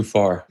taken too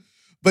far.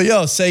 But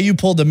yo, say you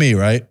pulled a me,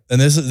 right?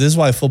 And this is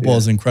why football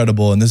is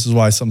incredible. And this is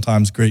why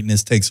sometimes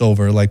greatness takes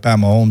over, like Pat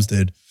Mahomes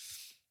did.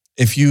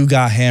 If you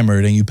got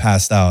hammered and you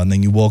passed out and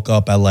then you woke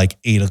up at like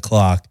 8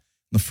 o'clock,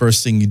 the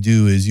first thing you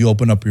do is you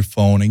open up your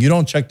phone and you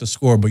don't check the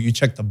score, but you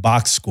check the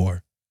box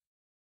score.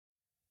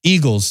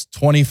 Eagles,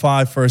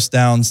 25 first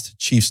downs to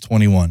Chiefs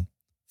 21.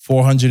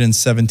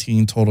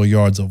 417 total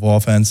yards of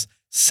offense.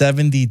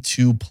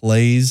 72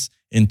 plays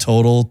in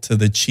total to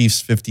the Chiefs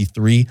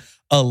 53.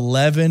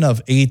 11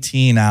 of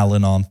 18,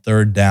 Allen, on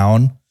third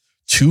down.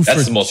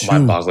 That's the most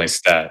mind-boggling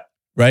stat.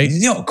 Right?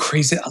 You know,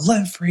 crazy.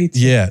 11 for 18.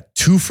 Yeah,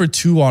 2 for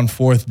 2 on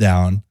fourth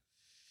down.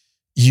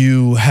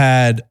 You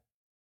had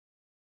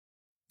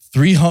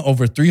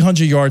over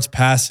 300 yards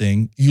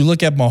passing. You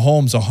look at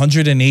Mahomes,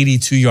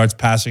 182 yards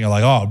passing. You're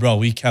like, oh, bro,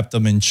 we kept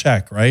them in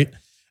check, right?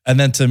 And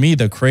then to me,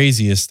 the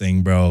craziest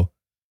thing, bro,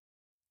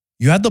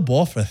 you had the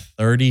ball for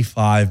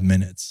 35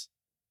 minutes.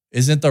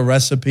 Isn't the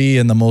recipe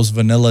and the most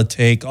vanilla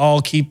take, oh,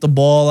 keep the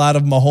ball out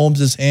of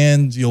Mahomes'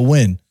 hands, you'll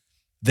win.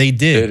 They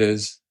did. It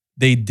is.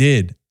 They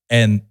did.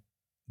 And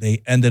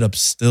they ended up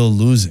still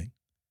losing,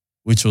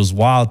 which was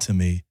wild to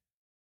me.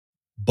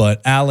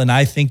 But, Allen,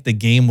 I think the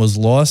game was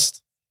lost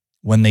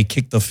when they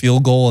kicked the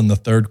field goal in the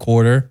third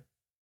quarter,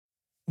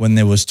 when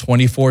there was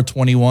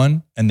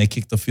 24-21, and they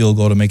kicked the field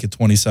goal to make it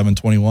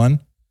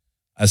 27-21.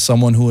 As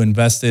someone who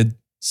invested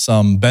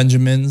some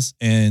Benjamins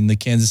in the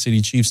Kansas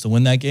City Chiefs to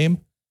win that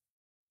game,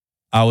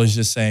 I was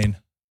just saying,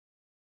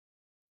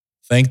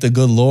 thank the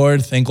good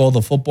Lord, thank all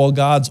the football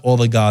gods, all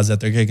the gods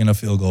that they're kicking a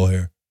field goal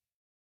here.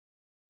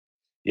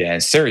 Yeah,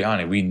 and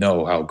Sirianni, we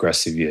know how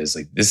aggressive he is.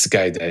 Like, this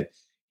guy that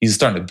he's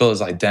starting to build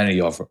his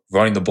identity off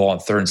running the ball on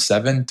 3rd and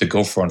 7 to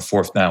go for on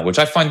 4th down, which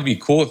I find to be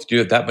cool if you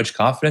have that much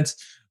confidence.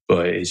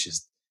 But it's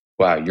just,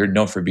 wow, you're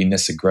known for being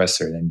this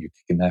aggressor, and then you're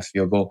kicking that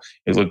field goal.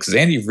 It looks, because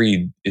Andy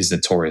Reid is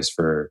notorious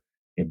for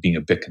being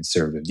a bit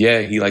conservative.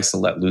 Yeah, he likes to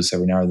let loose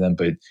every now and then,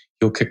 but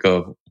he'll kick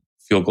a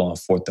field goal on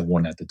 4th and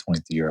 1 at the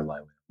 23-yard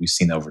line. We've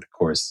seen that over the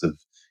course of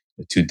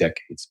 2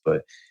 decades.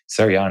 But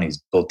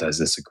Sirianni's built as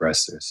this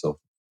aggressor. So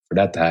for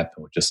that to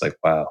happen, we're just like,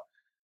 wow.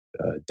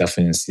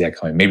 Definitely didn't see that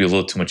coming. Maybe a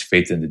little too much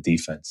faith in the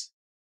defense.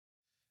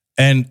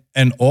 And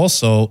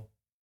also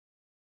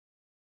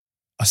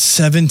a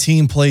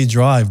 17-play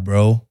drive,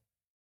 bro,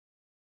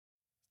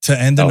 to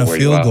end in a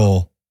field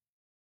goal.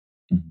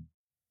 Mm-hmm.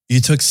 You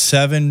took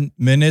 7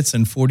 minutes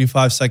and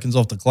 45 seconds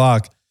off the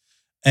clock.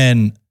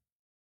 And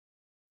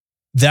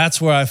that's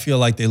where I feel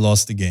like they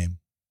lost the game.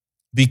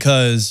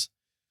 Because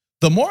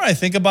the more I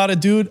think about it,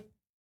 dude,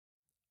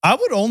 I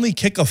would only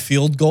kick a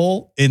field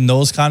goal in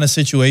those kind of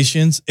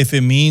situations if it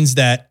means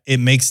that it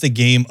makes the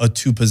game a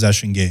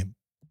 2-possession game.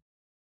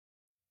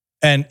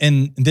 And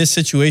in this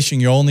situation,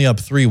 you're only up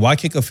 3. Why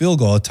kick a field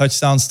goal? A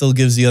touchdown still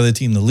gives the other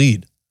team the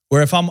lead.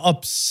 Where if I'm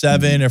up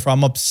 7, if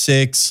I'm up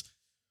 6,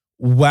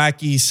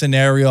 wacky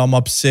scenario, I'm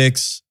up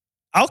 6,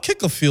 I'll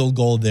kick a field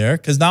goal there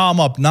because now I'm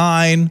up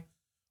 9,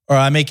 or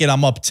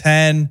I'm up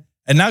 10.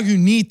 And now you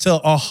need to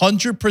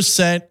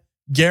 100%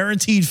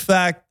 guaranteed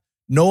fact,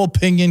 no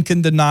opinion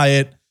can deny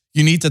it.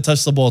 You need to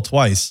touch the ball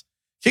twice.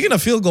 Kicking a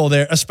field goal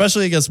there,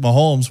 especially against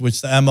Mahomes, which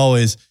the MO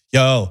is,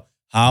 yo,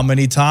 how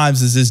many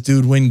times does this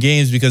dude win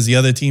games because the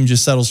other team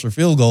just settles for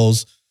field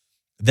goals?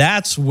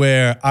 That's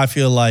where I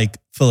feel like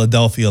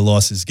Philadelphia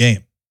lost his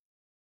game.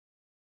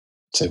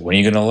 So when are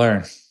you going to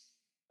learn?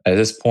 At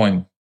this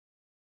point,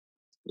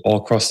 all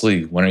across the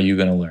league, when are you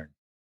going to learn?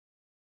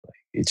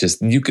 It's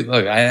just, you could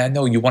look. I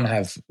know you want to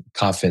have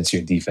confidence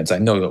in your defense. I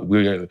know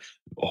that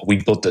we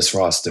built this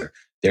roster.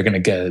 They're going to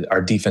get,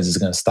 our defense is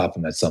going to stop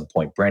them at some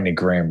point. Brandon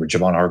Graham or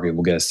Javon Hargrave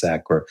will get a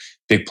sack, or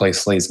big play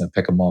Slade's going to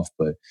pick them off.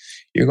 But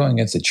you're going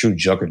against a true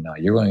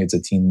juggernaut. You're going against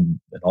a team,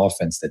 an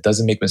offense that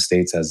doesn't make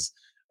mistakes, has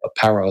a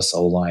powerhouse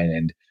O-line,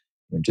 and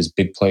just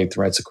big play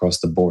threats across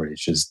the board.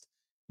 It's just,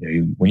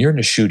 when you're in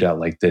a shootout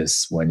like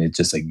this, when it's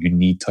just like you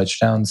need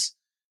touchdowns,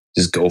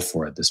 just go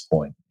for it at this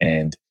point.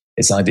 And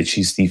it's not like the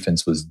Chiefs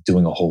defense was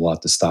doing a whole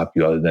lot to stop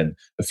you other than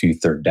a few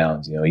third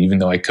downs. Even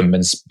though I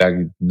commend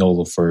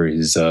Spagnuolo for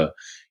his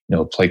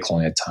play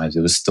calling at times,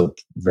 it was still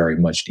very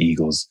much the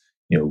Eagles,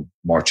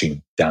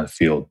 marching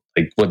downfield.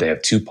 Like, what, they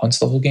have 2 punts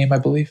the whole game, I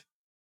believe?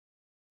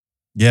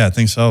 Yeah, I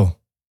think so.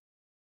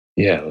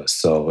 Yeah,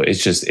 so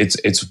it's just,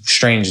 it's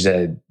strange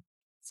that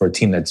for a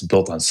team that's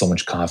built on so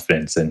much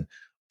confidence and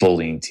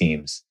bullying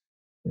teams,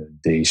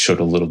 they showed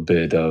a little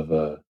bit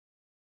of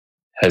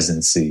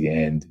hesitancy,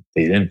 and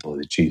they didn't bully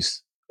the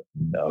Chiefs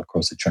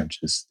across the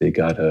trenches. They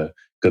got a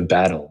good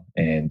battle,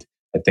 and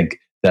I think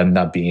them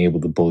not being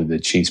able to bully the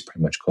Chiefs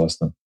pretty much cost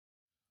them.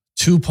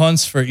 2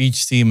 punts for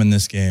each team in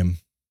this game.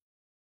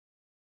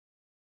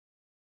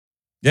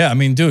 Yeah, I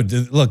mean,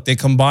 dude, look, they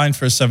combined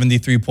for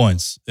 73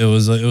 points. It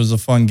was a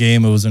fun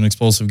game. It was an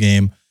explosive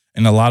game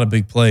and a lot of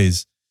big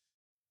plays.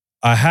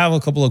 I have a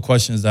couple of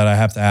questions that I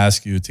have to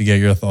ask you to get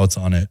your thoughts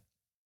on it.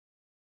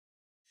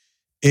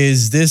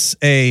 Is this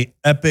a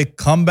epic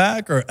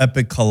comeback or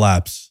epic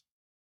collapse?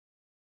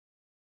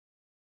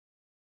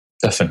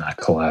 Definitely not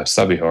collapse.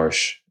 That'd be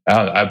harsh.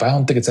 I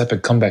don't think it's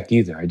epic comeback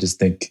either. I just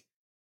think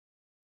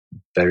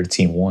better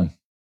team won.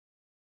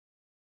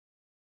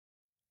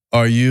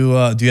 Are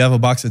you? Do you have a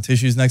box of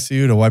tissues next to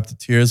you to wipe the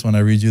tears when I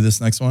read you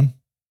this next one?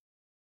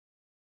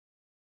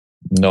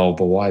 No,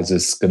 but why is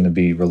this going to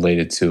be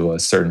related to a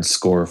certain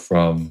score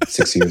from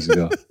 6 years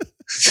ago?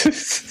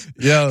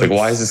 Yeah, like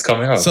why is this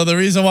coming up? So the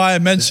reason why I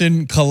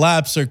mentioned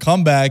collapse or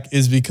comeback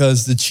is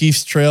because the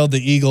Chiefs trailed the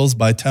Eagles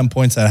by 10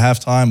 points at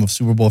halftime of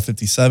Super Bowl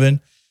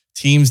 57.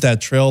 Teams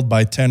that trailed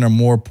by 10 or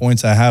more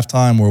points at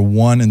halftime were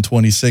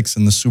 1-26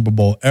 in the Super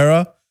Bowl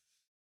era.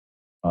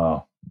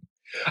 Oh,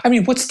 I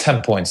mean, what's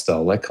 10 points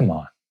though? Like, come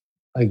on,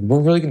 like we're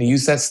really going to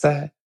use that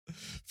stat?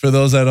 For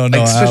those that don't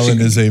know,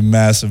 Alan is a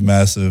massive,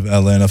 massive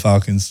Atlanta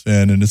Falcons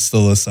fan, and it's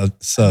still a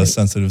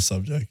sensitive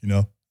subject, you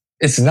know?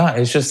 It's not.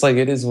 It's just like,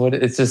 it is what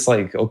it's just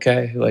like,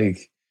 okay.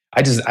 Like,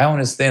 I don't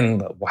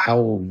understand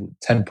how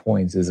 10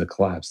 points is a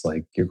collapse.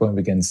 Like, you're going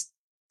against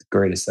the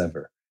greatest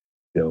ever.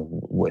 You know,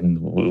 when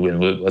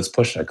let's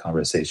push that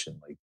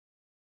conversation. Like,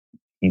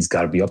 he's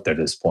got to be up there at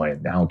this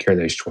point. I don't care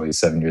that he's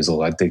 27 years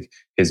old. I think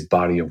his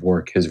body of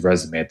work, his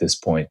resume at this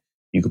point,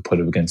 you could put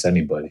him against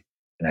anybody.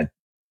 And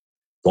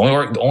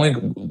the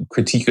only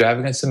critique you have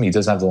against him, he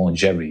doesn't have the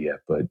longevity yet.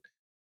 But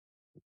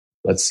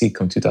let's see,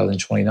 come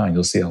 2029,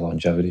 you'll see how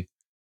longevity.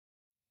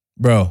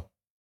 Bro,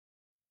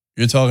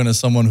 you're talking to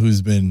someone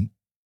who's been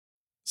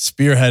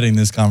spearheading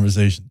this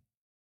conversation.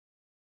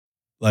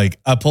 Like,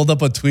 I pulled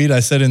up a tweet. I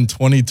said in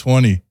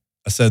 2020,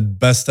 I said,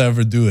 best to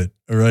ever do it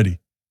already.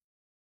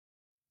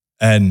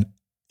 And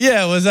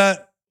yeah, was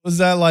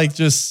that like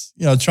just,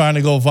 you know, trying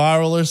to go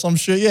viral or some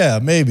shit? Yeah,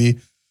 maybe.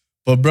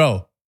 But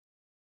bro,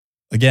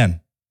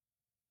 again,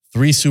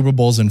 3 Super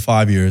Bowls in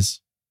 5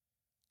 years,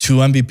 2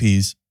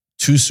 MVPs,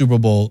 2 Super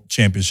Bowl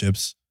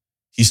championships.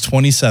 He's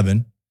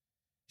 27.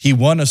 He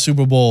won a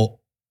Super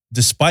Bowl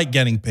despite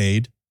getting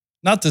paid.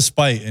 Not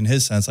despite in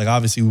his sense. Like,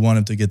 obviously we want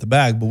him to get the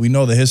bag, but we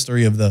know the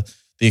history of the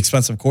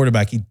expensive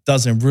quarterback. He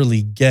doesn't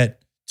really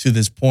get to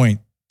this point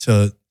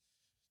to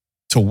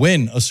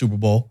win a Super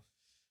Bowl.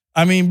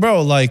 I mean,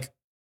 bro, like,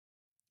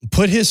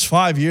 put his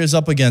 5 years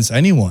up against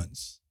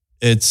anyone's.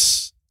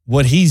 It's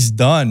what he's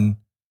done.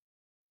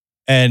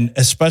 And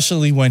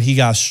especially when he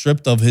got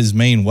stripped of his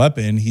main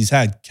weapon, he's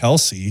had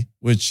Kelce,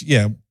 which,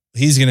 yeah,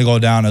 he's going to go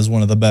down as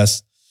one of the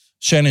best.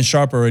 Shannon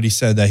Sharpe already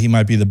said that he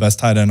might be the best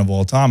tight end of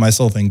all time. I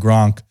still think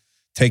Gronk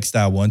takes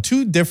that one.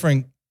 2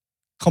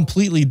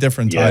 completely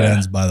different tight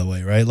ends, by the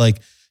way, right?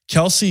 Like,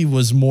 Kelce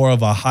was more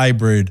of a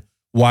hybrid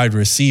wide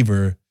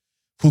receiver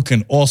who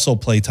can also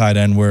play tight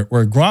end, where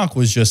Gronk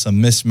was just a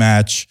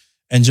mismatch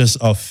and just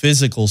a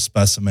physical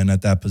specimen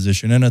at that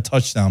position and a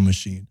touchdown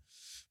machine.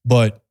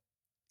 But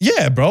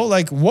yeah, bro,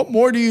 like, what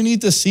more do you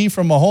need to see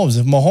from Mahomes?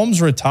 If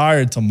Mahomes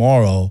retired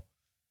tomorrow,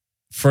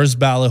 first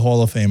ballot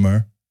Hall of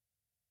Famer,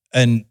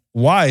 and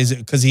why? Is it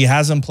because he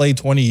hasn't played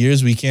 20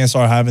 years? We can't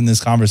start having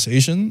this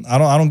conversation? I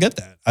don't get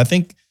that. I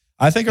think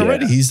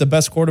already he's the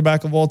best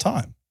quarterback of all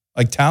time.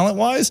 Like,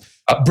 talent-wise,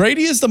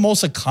 Brady is the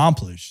most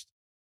accomplished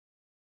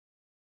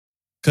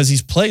because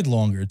he's played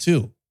longer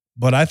too.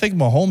 But I think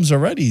Mahomes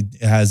already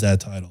has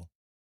that title.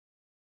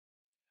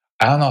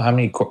 I don't know how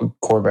many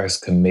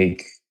quarterbacks can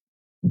make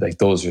like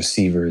those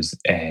receivers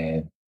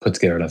and put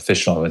together an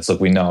efficient offense. Look,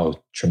 we know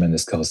how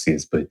tremendous Kelce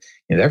is, but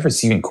you know, their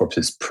receiving corps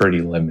is pretty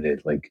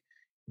limited. Like,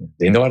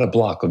 they know how to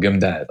block. I'll give them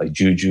that. Like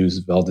Juju's,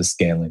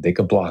 Valdez-Scantling, they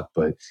could block,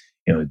 but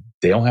you know,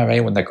 they don't have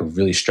anyone that could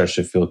really stretch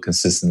the field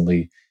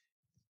consistently.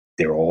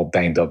 They're all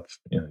banged up,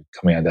 you know,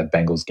 coming out of that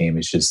Bengals game.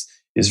 It's just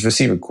his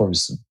receiver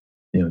corps,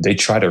 you know, they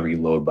try to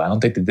reload, but I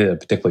don't think they did a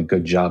particularly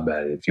good job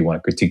at it. If you want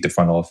to critique the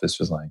front office,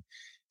 was like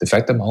the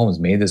fact that Mahomes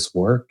made this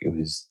work, I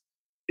think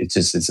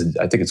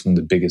it's one of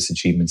the biggest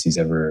achievements he's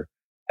ever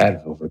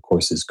had over the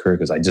course of his career,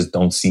 because I just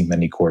don't see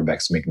many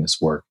quarterbacks making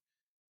this work.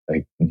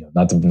 Like, you know,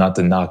 not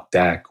to knock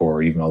Dak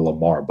or even a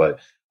Lamar, but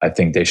I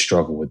think they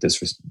struggle with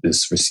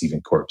this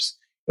receiving corps.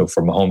 You know,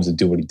 for Mahomes to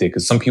do what he did,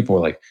 because some people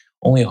were like,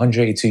 only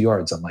 182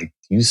 yards. I'm like,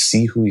 do you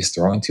see who he's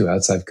throwing to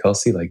outside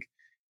Kelce? Like,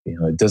 you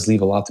know, it does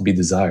leave a lot to be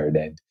desired.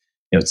 And,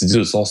 you know, to do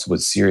this also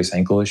with serious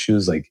ankle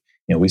issues, like,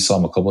 you know, we saw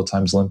him a couple of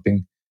times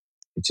limping.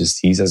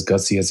 He's as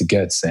gutsy as it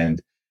gets.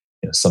 And,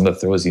 you know, some of the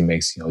throws he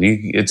makes, you know,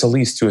 it's at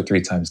least 2 or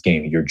 3 times a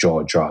game your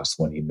jaw drops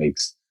when he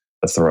makes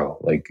a throw.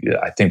 Like,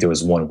 I think there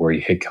was one where he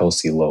hit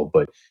Kelce low,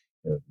 but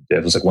you know,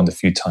 it was like one of the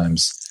few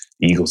times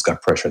the Eagles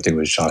got pressure. I think it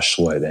was Josh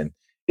Sweat. And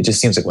it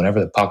just seems like whenever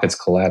the pocket's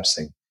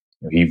collapsing,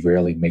 you know, he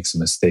rarely makes a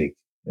mistake.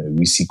 You know,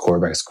 we see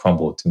quarterbacks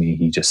crumble. To me,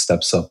 he just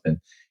steps up and,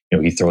 you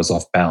know, he throws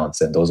off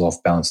balance, and those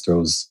off balance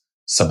throws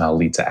somehow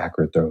lead to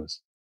accurate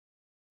throws.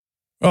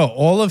 Bro,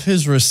 all of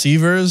his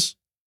receivers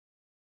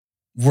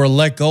were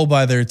let go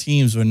by their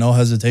teams with no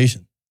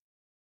hesitation.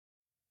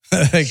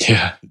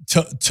 Yeah.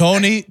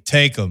 Tony,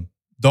 take him.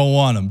 Don't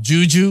want him.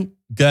 Juju,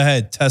 go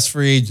ahead. Test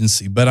free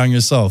agency. Bet on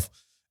yourself.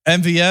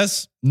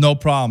 MVS, no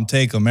problem.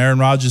 Take him. Aaron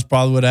Rodgers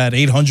probably would have had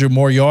 800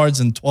 more yards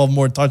and 12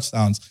 more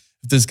touchdowns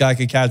if this guy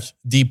could catch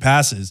deep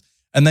passes.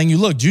 And then you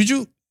look,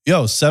 Juju,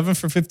 7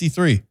 for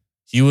 53.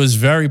 He was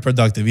very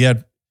productive. He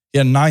had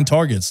 9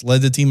 targets,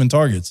 led the team in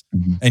targets.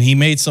 Mm-hmm. And he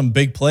made some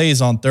big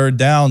plays on third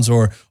downs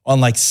or on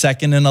like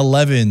 2nd and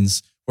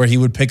 11s where he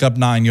would pick up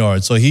 9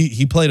 yards. So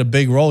he played a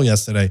big role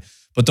yesterday.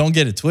 But don't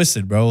get it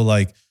twisted, bro.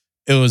 Like,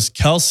 it was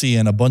Kelsey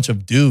and a bunch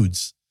of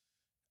dudes.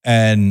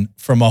 And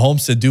for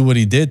Mahomes to do what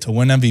he did to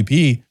win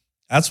MVP,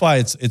 that's why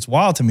it's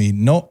wild to me.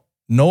 No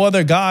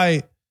other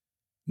guy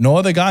in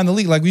the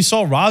league. Like, we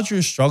saw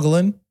Rodgers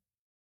struggling.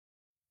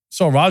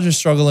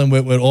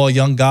 With all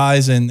young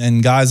guys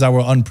and guys that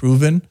were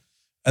unproven.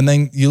 And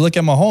then you look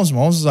at Mahomes.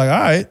 Mahomes is like,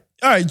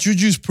 all right,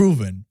 Juju's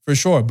proven for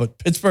sure. But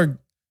Pittsburgh,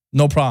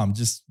 no problem.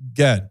 Just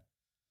get.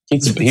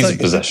 He's a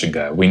possession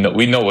guy. We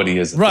know what he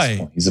is at this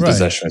point. He's a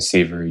possession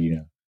receiver,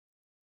 Yeah.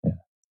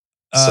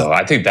 So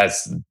I think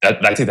that's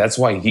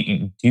why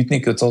do you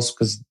think it's also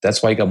because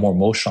that's why he got more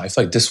emotional? I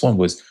feel like this one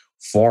was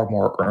far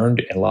more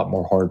earned and a lot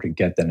more harder to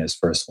get than his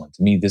first one.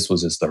 To me, this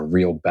was just a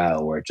real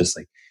battle where it just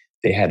like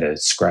they had to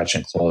scratch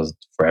and claw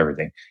for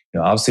everything.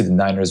 Obviously the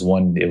Niners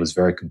won. It was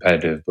very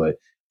competitive, but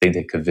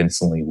they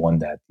convincingly won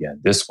that. Yeah,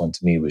 this one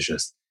to me was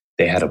just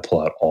they had to pull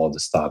out all the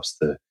stops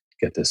to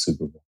get this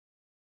Super Bowl.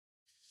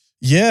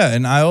 Yeah,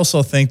 and I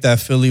also think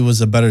that Philly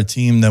was a better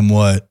team than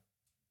what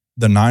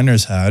the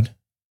Niners had.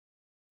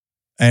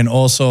 And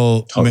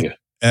also,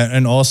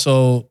 and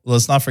also,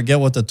 let's not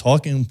forget what the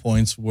talking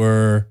points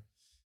were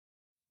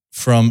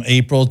from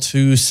April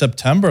to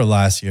September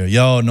last year.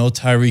 No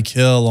Tyreek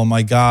Hill. Oh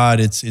my God,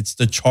 it's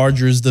the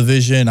Chargers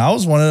division. I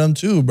was one of them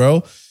too,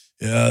 bro.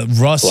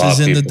 Russ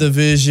is in the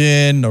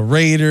division. The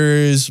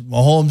Raiders.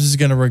 Mahomes is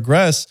going to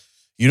regress.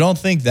 You don't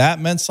think that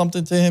meant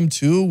something to him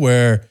too,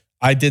 where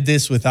I did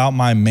this without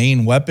my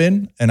main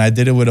weapon and I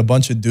did it with a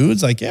bunch of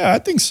dudes? Like, yeah, I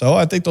think so.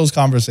 I think those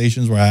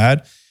conversations were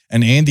had.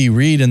 And Andy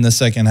Reid in the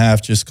second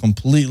half just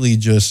completely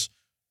just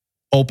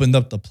opened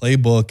up the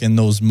playbook and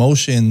those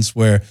motions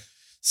where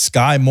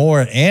Sky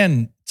Moore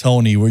and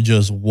Tony were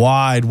just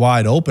wide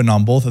open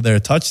on both of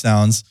their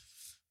touchdowns.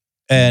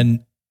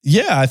 And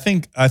yeah, I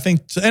think,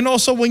 and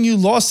also when you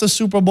lost the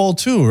Super Bowl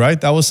too,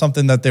 right? That was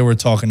something that they were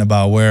talking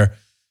about where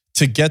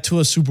to get to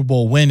a Super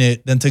Bowl, win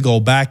it, then to go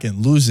back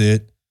and lose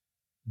it,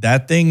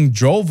 that thing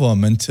drove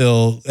them and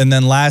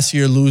then last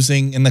year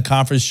losing in the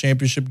conference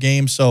championship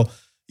game. So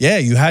yeah,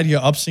 you had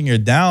your ups and your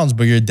downs,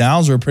 but your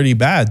downs were pretty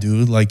bad,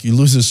 dude. Like you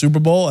lose the Super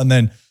Bowl and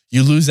then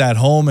you lose at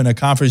home in a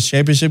conference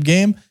championship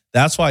game.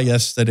 That's why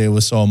yesterday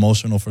was so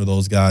emotional for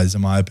those guys,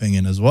 in my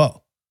opinion, as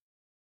well.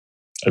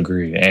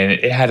 Agreed. And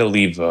it had to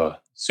leave a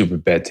super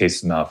bad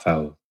taste in the mouth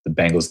how the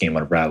Bengals game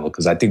unraveled,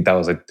 because I think that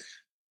was like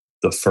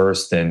the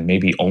first and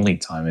maybe only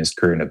time in his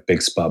career in a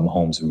big spot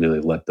Mahomes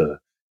really let the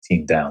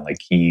team down. Like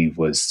he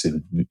was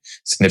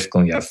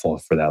significantly at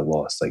fault for that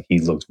loss. Like he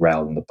looked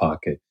rattled in the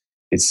pocket.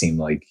 It seemed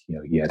like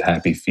he had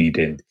happy feet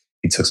and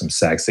he took some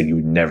sacks that you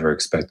would never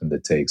expect him to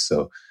take.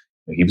 So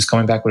he was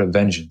coming back with a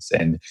vengeance,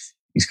 and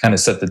he's kind of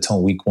set the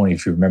tone week 1.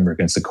 If you remember,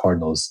 against the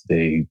Cardinals,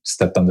 they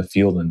stepped on the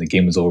field and the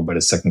game was over by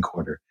the second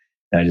quarter.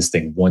 And I just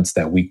think once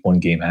that week 1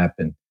 game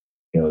happened,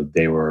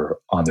 they were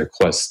on their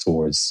quest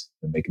towards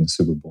making the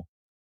Super Bowl.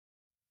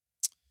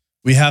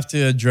 We have to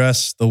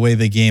address the way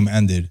the game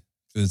ended,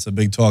 because it's a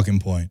big talking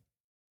point.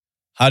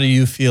 How do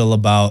you feel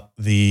about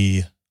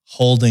the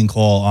holding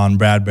call on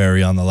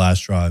Bradbury on the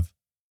last drive?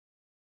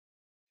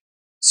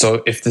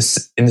 So if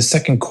in the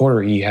second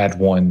quarter he had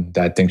one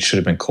that I think should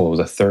have been called,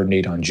 it was a 3rd and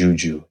 8 on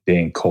Juju. They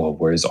didn't call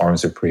where his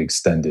arms are pretty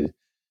extended.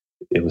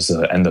 It was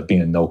end up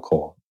being a no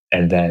call.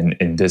 And then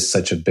in this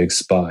such a big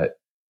spot,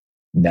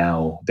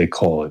 now they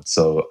call it.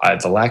 So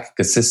the lack of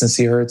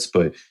consistency hurts,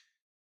 but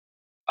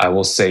I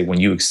will say when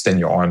you extend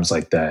your arms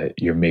like that,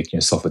 you're making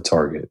yourself a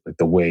target. Like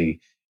the way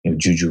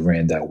Juju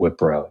ran that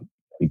whip route,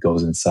 he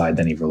goes inside,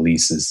 then he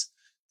releases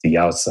the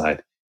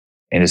outside.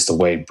 And it's the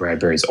way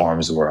Bradbury's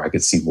arms were. I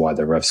could see why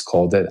the refs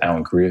called it. I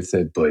don't agree with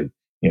it, but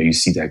you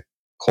see that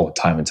call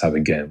time and time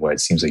again where it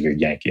seems like you're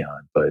yanking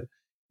on. But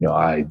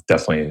I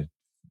definitely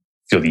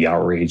feel the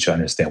outrage. I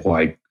understand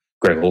why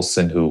Greg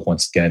Olsen, who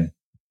once again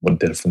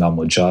did a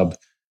phenomenal job.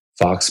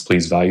 Fox,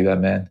 please value that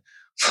man.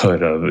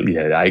 But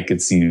yeah, I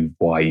could see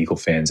why Eagle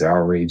fans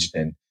are outraged.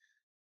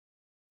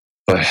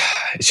 But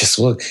it's just,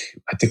 look,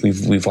 I think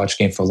we've watched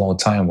game for a long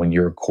time. When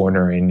you're a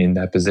corner and in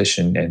that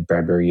position, and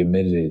Bradbury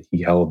admitted it,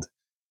 he held.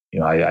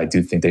 I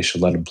do think they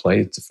should let him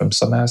play from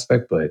some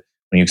aspect, but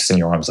when you extend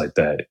your arms like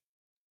that,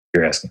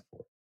 you're asking for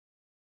it.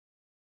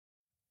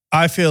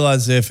 I feel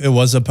as if it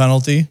was a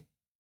penalty.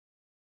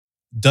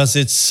 Does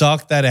it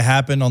suck that it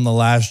happened on the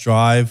last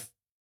drive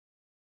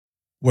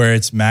where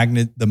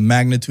the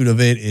magnitude of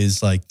it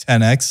is like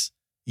 10x?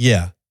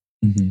 Yeah.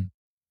 Mm-hmm.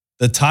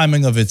 The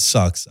timing of it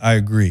sucks. I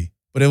agree.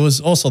 But it was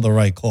also the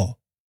right call.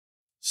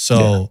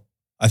 So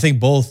I think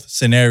both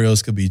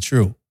scenarios could be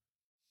true.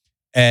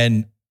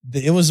 And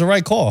it was the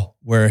right call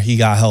where he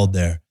got held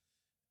there.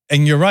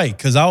 And you're right,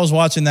 because I was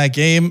watching that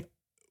game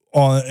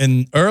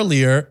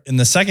earlier in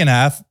the second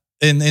half,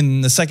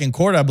 in the second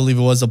quarter, I believe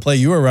it was the play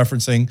you were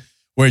referencing,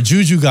 where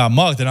Juju got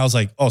mugged, and I was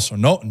like, oh, so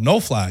no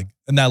flag.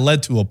 And that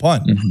led to a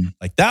punt. Mm-hmm.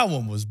 Like, that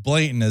one was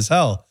blatant as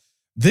hell.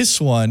 This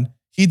one,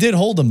 he did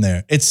hold him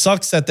there. It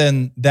sucks that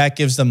then that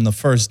gives them the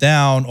first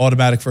down,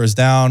 automatic first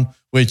down,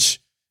 which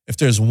if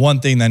there's one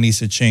thing that needs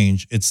to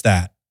change, it's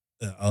that.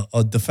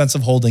 A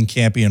defensive holding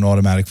can't be an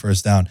automatic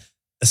first down,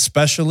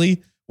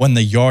 especially when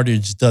the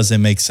yardage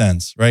doesn't make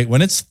sense, right?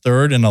 When it's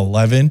 3rd and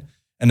 11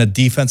 and a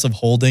defensive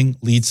holding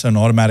leads to an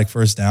automatic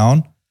first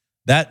down,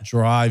 that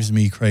drives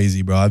me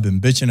crazy, bro. I've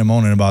been bitching and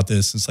moaning about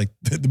this since like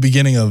the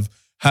beginning of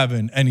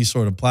having any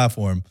sort of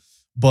platform.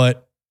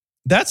 But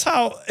that's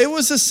how it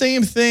was. The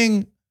same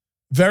thing,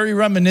 very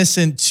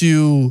reminiscent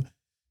to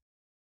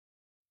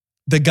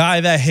the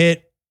guy that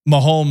hit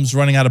Mahomes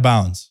running out of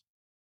bounds.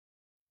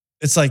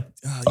 It's like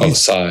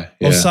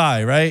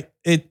Osai, right?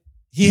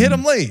 He hit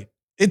him late.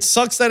 It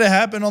sucks that it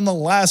happened on the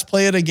last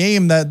play of the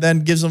game that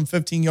then gives him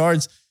 15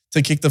 yards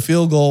to kick the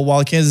field goal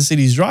while Kansas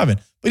City's driving.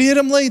 But he hit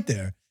him late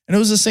there. And it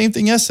was the same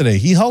thing yesterday.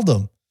 He held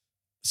him.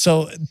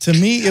 So to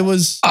me, it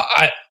was...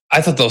 I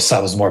thought the Osai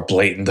was more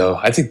blatant, though.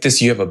 I think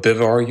you have a bit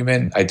of an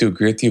argument. I do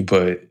agree with you,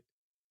 but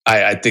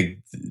I think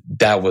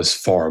that was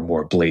far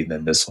more blatant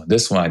than this one.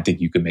 This one, I think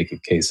you could make a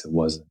case it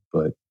wasn't,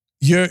 but...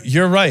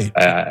 You're right.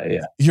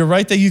 Yeah. You're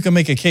right that you can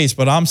make a case,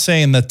 but I'm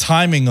saying the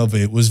timing of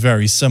it was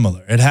very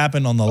similar. It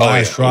happened on the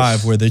last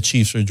drive where the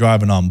Chiefs were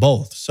driving on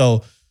both.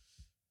 So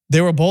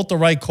they were both the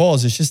right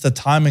calls. It's just the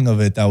timing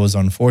of it that was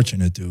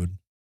unfortunate, dude.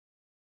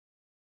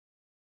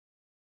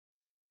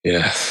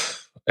 Yeah.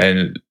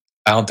 And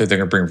I don't think they're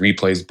going to bring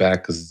replays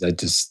back because they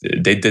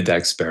did that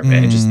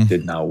experiment. It just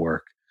did not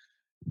work.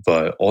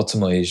 But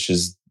ultimately, it's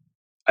just,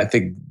 I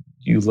think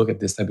you look at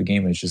this type of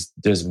game, it's just,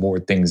 there's more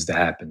things to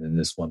happen in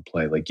this one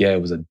play. Like, yeah,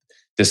 it was a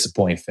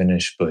disappointing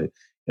finish, but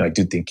I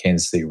do think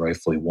Kansas City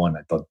rightfully won.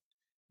 I thought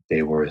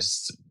they were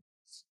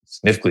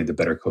significantly the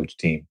better coach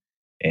team,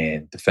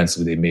 and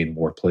defensively they made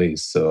more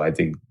plays. So I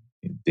think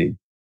they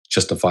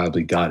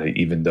justifiably got it,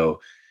 even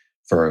though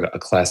for a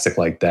classic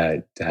like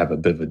that to have a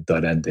bit of a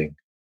dud ending,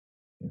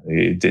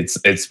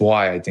 it's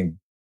why I think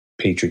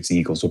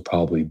Patriots-Eagles will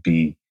probably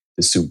be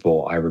the Super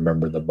Bowl I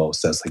remember the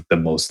most, as like the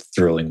most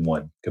thrilling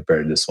one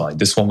compared to this one. Like,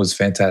 this one was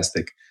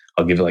fantastic.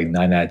 I'll give it like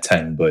 9 out of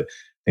 10, but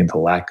I think the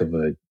lack of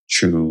a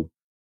true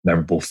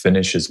memorable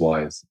finish is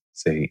why I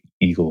say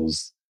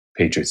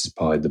Eagles-Patriots is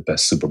probably the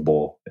best Super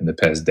Bowl in the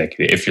past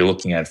decade, if you're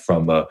looking at it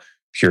from a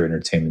pure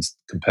entertainment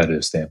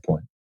competitive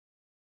standpoint.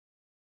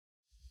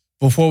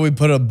 Before we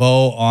put a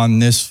bow on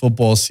this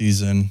football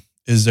season,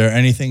 is there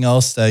anything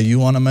else that you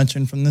want to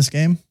mention from this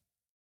game?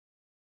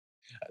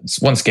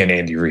 Once again,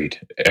 Andy Reid,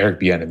 Eric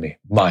Bieniemy,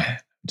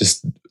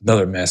 just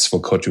another masterful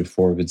coach with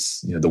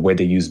forwards. The way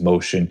they use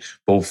motion,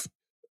 both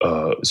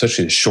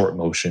especially the short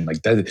motion,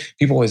 like that.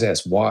 People always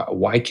ask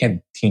why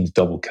can't teams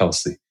double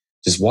Kelsey?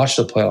 Just watch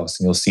the playoffs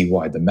and you'll see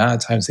why. The amount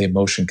of times they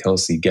motion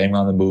Kelsey, getting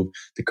on the move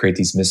to create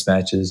these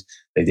mismatches,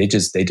 they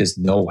just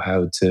know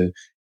how to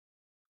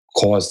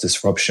cause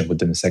disruption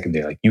within the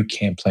secondary. Like, you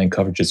can't play in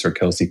coverages for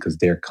Kelsey because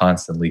they're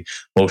constantly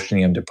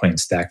motioning him. They're playing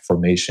stack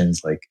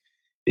formations. Like,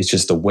 it's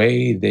just the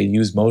way they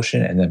use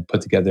motion and then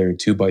put together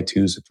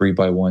 2x2s or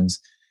 3x1s.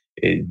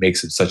 It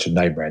makes it such a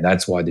nightmare. And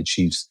that's why the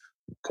Chiefs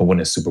can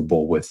win a Super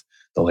Bowl with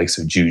the likes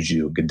of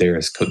Juju,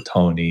 Kadarius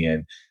Toney,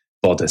 and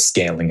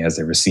Valdes-Scantling as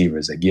their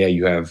receivers. Like, yeah,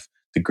 you have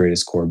the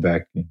greatest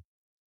quarterback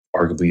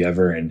arguably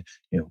ever, and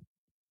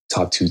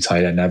top 2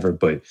 tight end ever,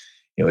 but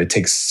it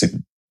takes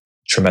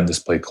tremendous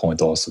play calling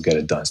to also get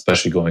it done,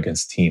 especially going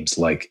against teams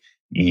like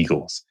the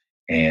Eagles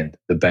and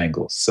the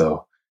Bengals.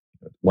 So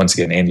once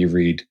again, Andy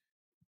Reid,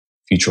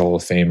 future Hall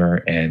of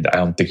Famer, and I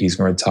don't think he's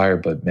going to retire,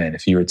 but man,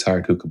 if he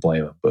retired, who could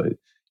blame him? But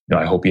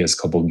I hope he has a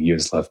couple of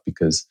years left,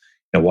 because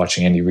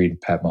watching Andy Reid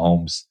and Pat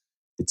Mahomes,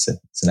 it's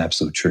an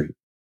absolute treat.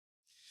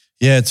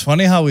 Yeah, it's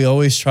funny how we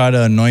always try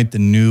to anoint the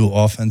new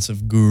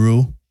offensive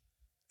guru,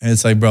 and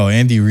it's like, bro,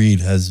 Andy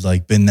Reid has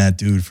like been that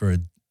dude for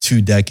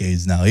 2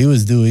 decades now. He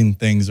was doing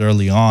things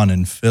early on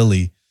in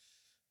Philly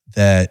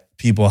that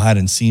people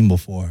hadn't seen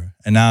before,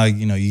 and now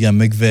you get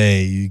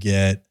McVay, you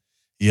get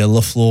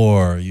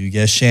LaFleur, you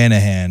get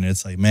Shanahan.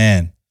 It's like,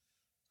 man,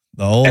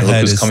 the old and head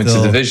look who's is coming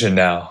still, to the division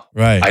now.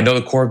 Right. I know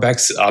the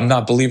quarterbacks. I'm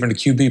not a believer in the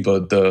QB,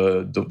 but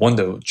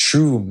the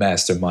true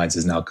masterminds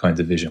is now coming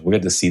to the division. We're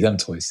going to see them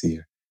twice a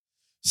year.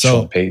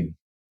 Sean Payton.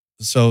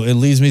 So it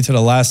leads me to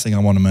the last thing I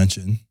want to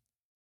mention.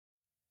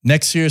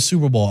 Next year's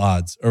Super Bowl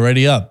odds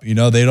already up. They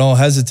don't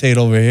hesitate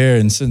over here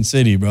in Sin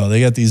City, bro. They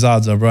got these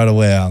odds up right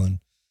away, Alan.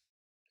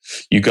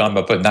 You got them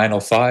up at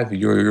 905.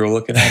 You're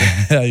looking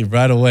at it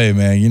right away,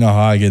 man. You know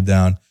how I get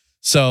down.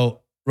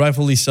 So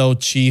rightfully so,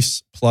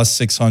 Chiefs plus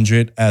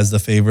 600 as the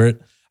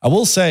favorite. I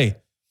will say,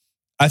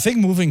 I think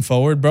moving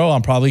forward, bro,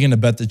 I'm probably going to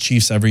bet the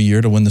Chiefs every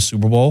year to win the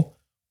Super Bowl,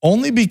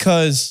 only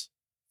because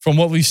from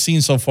what we've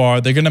seen so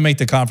far, they're going to make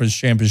the conference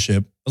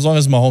championship as long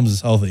as Mahomes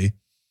is healthy.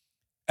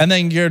 And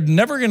then you're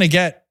never going to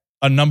get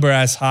a number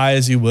as high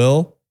as you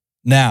will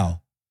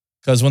now.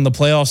 Because when the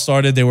playoffs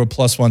started, they were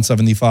plus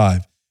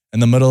 175. In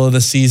the middle of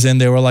the season,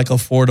 they were like a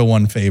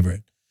 4-1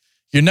 favorite.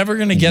 You're never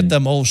going to get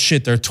them, oh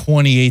shit, they're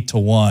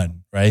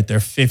 28-1, right? They're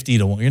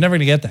 50-1. You're never going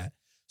to get that.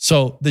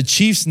 So the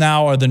Chiefs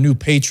now are the new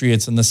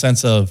Patriots in the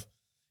sense of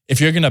if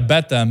you're going to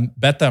bet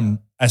them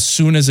as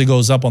soon as it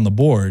goes up on the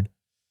board,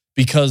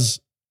 because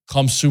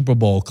come Super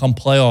Bowl, come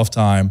playoff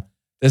time,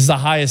 this is the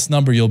highest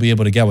number you'll be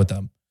able to get with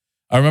them.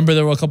 I remember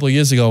there were a couple of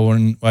years ago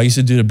when I used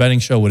to do the betting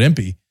show with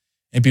Impy.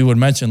 Impy would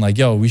mention like,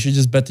 yo, we should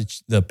just bet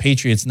the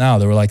Patriots now.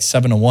 They were like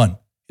 7-1.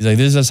 He's like,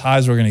 this is as high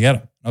as we're going to get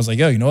them. I was like,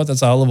 yo, you know what?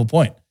 That's a hell of a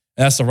point.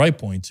 And that's the right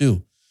point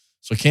too.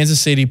 So Kansas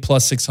City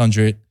plus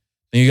 600.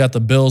 Then you got the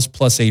Bills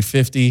plus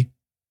 850.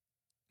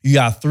 You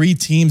got 3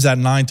 teams at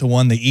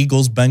 9-1, the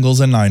Eagles,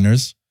 Bengals, and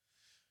Niners.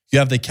 You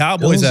have the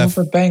Cowboys Bills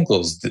over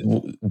Bengals.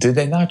 Did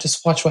they not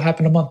just watch what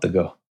happened a month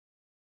ago?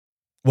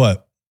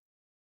 What?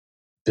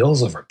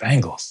 Bills over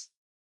Bengals.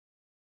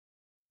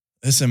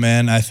 Listen,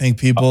 man, I think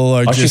people are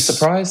Aren't just... you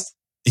surprised?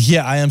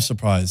 Yeah, I am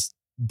surprised.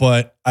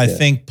 But I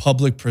think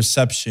public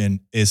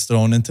perception is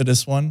thrown into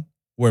this one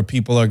where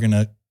people are going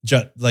to...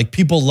 Like,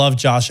 people love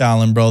Josh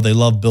Allen, bro. They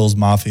love Bills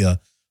Mafia.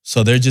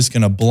 So they're just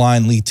going to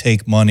blindly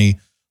take money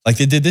like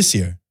they did this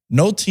year.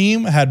 No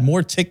team had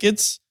more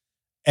tickets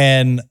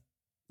and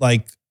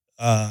like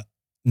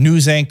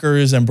news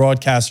anchors and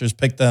broadcasters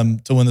picked them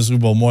to win the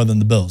Super Bowl more than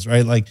the Bills,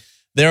 right? Like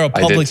they're a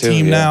public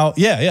team now.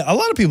 Yeah. A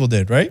lot of people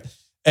did, right?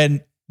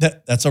 And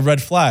that's a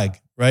red flag,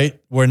 right?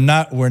 We're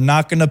not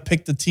going to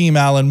pick the team,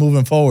 Allen,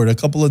 moving forward. A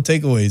couple of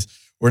takeaways.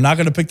 We're not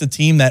going to pick the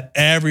team that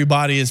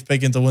everybody is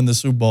picking to win the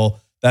Super Bowl.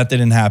 That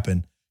didn't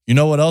happen. You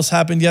know what else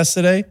happened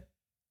yesterday?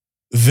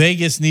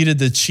 Vegas needed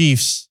the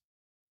Chiefs.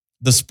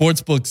 The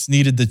sports books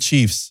needed the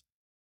Chiefs.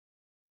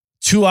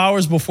 2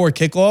 hours before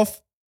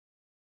kickoff,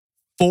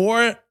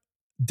 4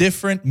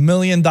 different $1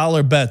 million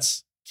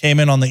bets came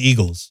in on the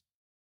Eagles.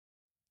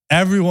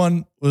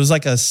 Everyone, it was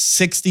like a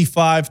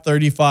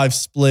 65-35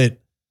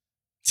 split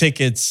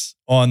tickets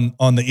on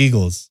the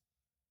Eagles.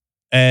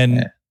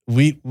 And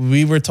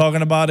we were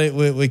talking about it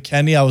with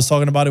Kenny. I was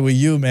talking about it with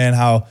you, man,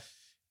 how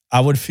I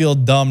would feel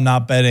dumb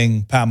not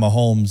betting Pat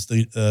Mahomes,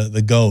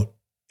 the GOAT,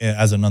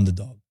 as an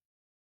underdog.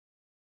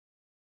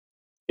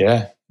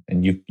 Yeah,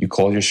 and you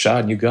called your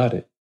shot and you got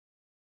it.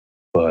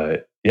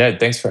 But yeah,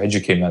 thanks for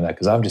educating me on that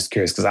because I'm just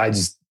curious because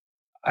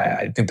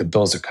I think the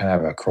Bills are kind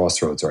of at a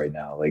crossroads right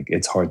now. Like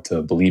it's hard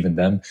to believe in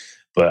them,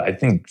 but I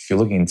think if you're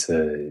looking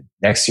into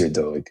next year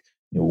though, like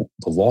the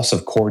loss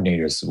of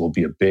coordinators will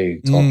be a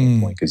big talking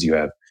point because you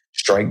have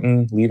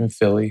Stryken leaving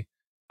Philly,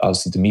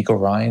 obviously DeMeco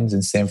Ryans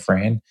in San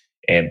Fran,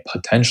 and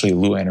potentially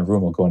Lou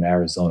Anarumo going to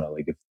Arizona.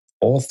 Like if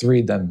all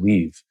 3 of them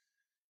leave,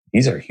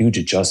 these are huge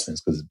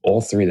adjustments because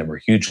all 3 of them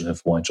are hugely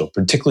influential,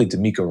 particularly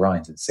DeMeco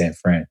Ryans in San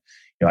Fran.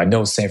 I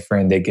know San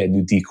Fran, they get a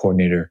new D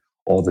coordinator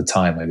all the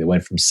time. Like they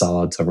went from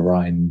Saleh to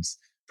Ryans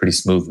pretty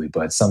smoothly.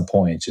 But at some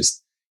point, it's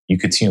just you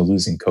continue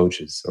losing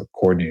coaches or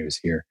coordinators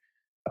here.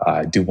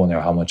 I do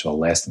wonder how much of a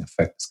lasting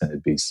effect it's going to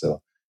be.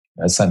 So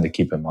that's something to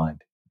keep in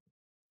mind.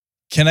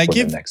 Can I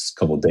give the next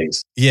couple of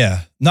days?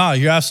 Yeah. No,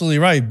 you're absolutely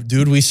right,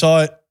 dude. We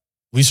saw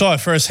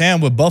it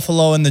firsthand with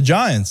Buffalo and the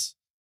Giants.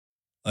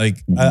 Like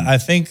I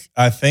think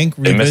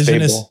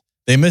revisionists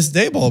they missed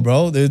Daboll,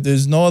 bro.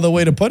 There's no other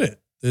way to put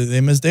it.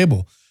 They missed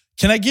Daboll.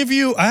 Can I give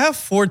you? I have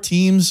 4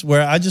 teams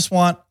where I just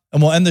want,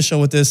 and we'll end the show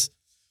with this.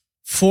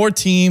 4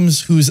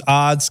 teams whose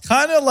odds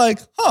kind of like,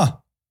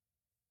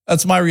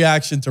 that's my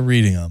reaction to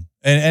reading them,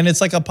 and it's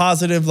like a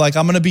positive. Like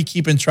I'm going to be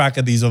keeping track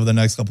of these over the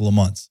next couple of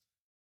months.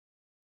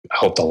 I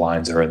hope the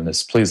lines are in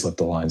this. Please let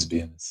the lines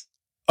be in this.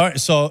 All right,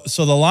 so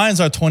the lines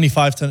are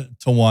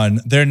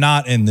 25-1. They're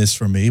not in this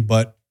for me,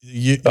 but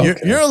you're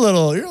a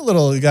little,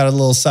 you got a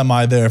little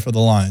semi there for the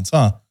lines,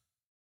 huh?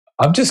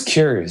 I'm just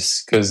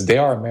curious because they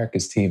are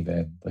America's team,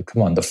 man. Like,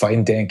 come on, the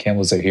Fighting Dan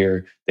Campbells are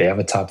here. They have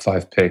a top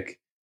 5 pick.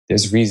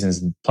 There's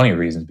plenty of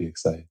reasons to be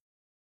excited.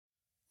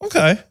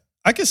 Okay,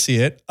 I can see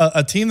it.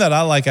 A team that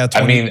I like at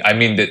 20. I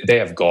mean, they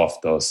have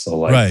golf though, so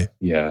like, right?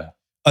 Yeah.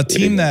 A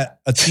team that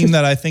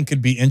I think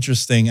could be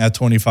interesting at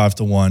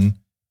 25-1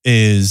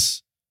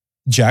 is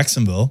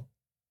Jacksonville,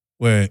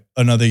 where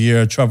another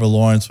year of Trevor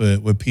Lawrence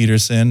with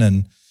Peterson,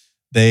 and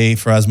they,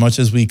 for as much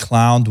as we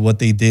clowned what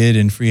they did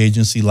in free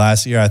agency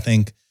last year, I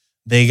think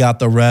they got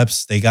the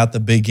reps, they got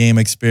the big game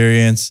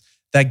experience.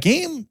 That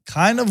game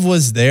kind of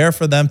was there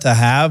for them to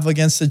have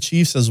against the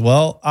Chiefs as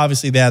well.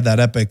 Obviously, they had that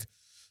epic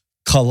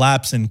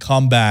collapse and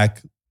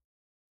comeback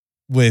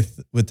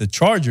with the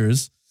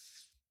Chargers.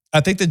 I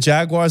think the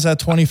Jaguars at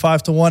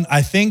 25-1.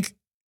 I think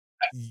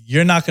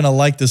you're not going to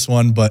like this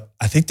one, but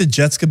I think the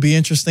Jets could be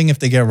interesting if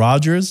they get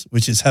Rodgers,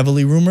 which is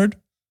heavily rumored.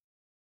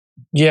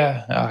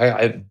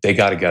 Yeah, they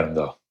got to get him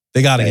though.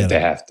 They got to get him. They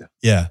have to.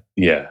 Yeah,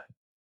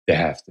 they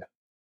have to.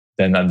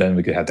 Then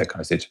we could have that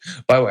conversation.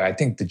 By the way, I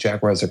think the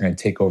Jaguars are going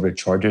to take over the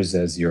Chargers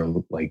as your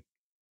like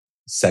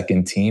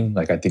second team.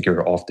 Like I think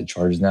you're off the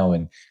Chargers now,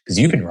 and because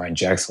you've been riding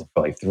Jacksonville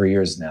for like 3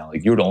 years now.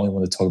 Like you're the only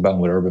one to talk about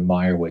him with Urban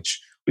Meyer,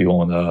 which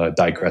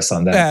digress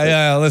on that.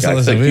 Yeah. Listen.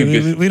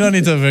 We don't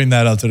need to bring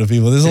that up to the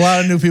people. There's a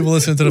lot of new people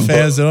listening to the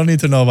fans. They don't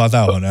need to know about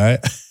that one, all right?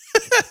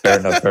 Fair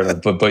enough.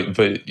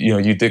 But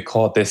you did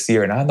call it this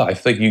year, and I don't know. I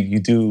feel like you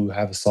do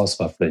have a soft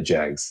spot for the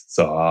Jags,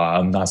 so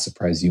I'm not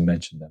surprised you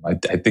mentioned them. I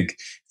think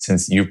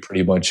since you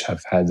pretty much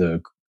have had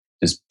to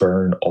just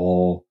burn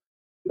all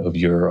of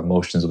your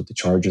emotions with the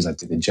Chargers, I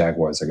think the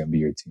Jaguars are going to be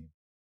your team.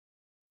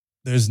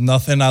 There's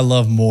nothing I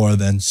love more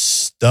than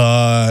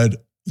stud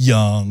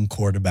young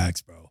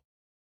quarterbacks, bro.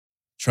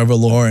 Trevor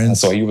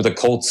Lawrence. So you were the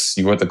Colts.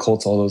 You were the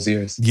Colts all those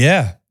years.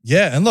 Yeah.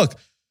 And look,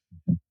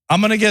 I'm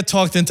going to get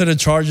talked into the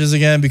Chargers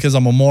again because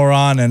I'm a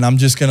moron and I'm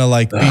just going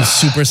to be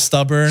super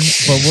stubborn.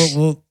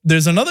 But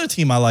there's another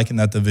team I like in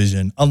that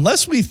division.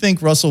 Unless we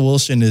think Russell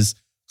Wilson is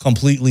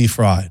completely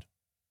fried,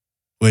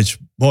 which,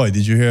 boy,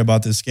 did you hear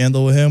about this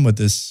scandal with him with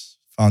this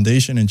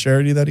foundation and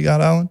charity that he got,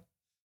 Alan?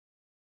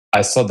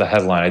 I saw the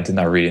headline. I did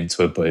not read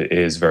into it, but it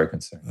is very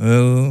concerning. I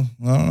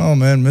don't know,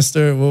 man.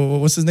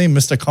 What's his name?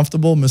 Mr.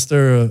 Comfortable?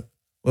 Mr.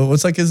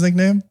 What's his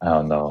nickname? I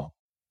don't know.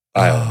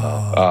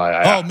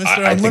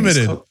 Mr.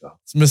 Unlimited.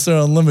 It's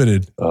Mr.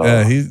 Unlimited.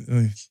 Yeah, he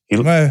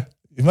might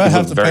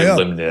have to pay up.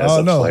 Very limited as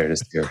a player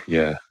this year.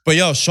 Yeah. But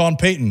Sean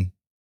Payton.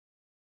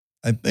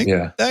 I think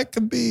that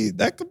could be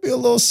a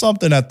little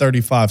something at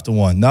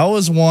 35-1. That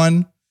was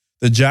one.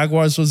 The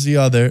Jaguars was the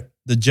other.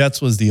 The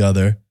Jets was the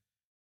other.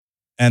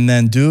 And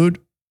then, dude,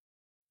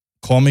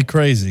 call me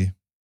crazy.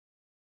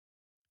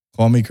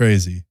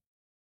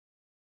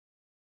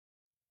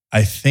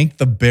 I think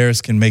the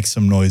Bears can make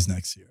some noise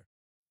next year.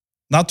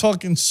 Not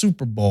talking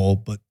Super Bowl,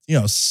 but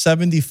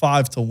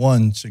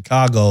 75-1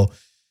 Chicago.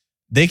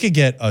 They could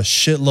get a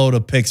shitload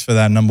of picks for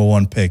that number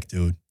one pick,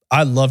 dude.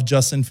 I love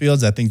Justin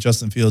Fields. I think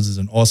Justin Fields is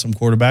an awesome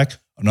quarterback.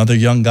 Another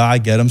young guy,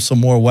 get him some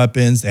more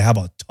weapons. They have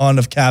a ton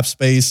of cap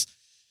space.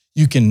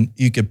 You can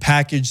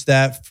package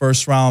that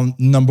first round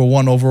number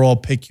one overall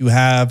pick you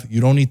have.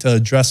 You don't need to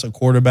address a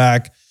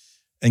quarterback,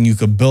 and you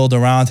could build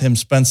around him,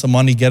 spend some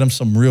money, get him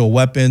some real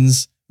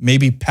weapons,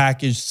 maybe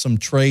package some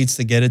trades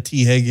to get a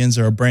T. Higgins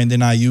or a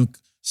Brandon Ayuk,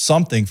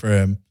 something for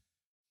him.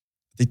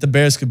 I think the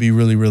Bears could be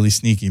really, really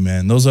sneaky,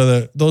 man. Those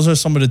are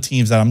some of the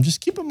teams that I'm just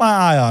keeping my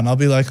eye on. I'll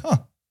be like,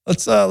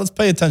 let's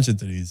pay attention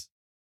to these.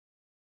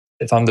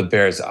 If I'm the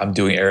Bears, I'm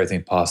doing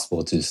everything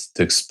possible to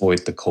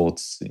exploit the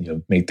Colts.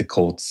 Make the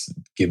Colts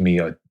give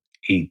me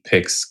 8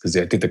 picks because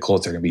I think the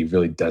Colts are going to be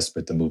really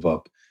desperate to move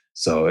up.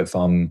 So if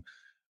I'm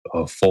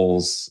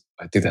Foles,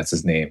 I think that's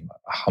his name.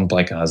 I'm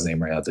blanking on his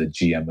name right now, the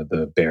GM of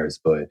the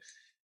Bears, but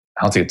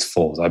I don't think it's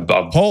Foles.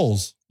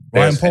 Poles.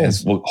 Ryan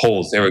Poles.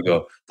 Holes. There we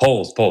go.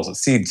 Poles.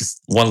 See,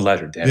 just one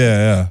letter, damn it.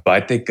 Yeah.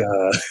 But I think,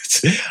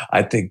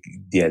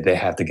 they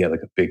have to get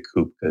like a big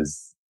coup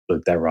because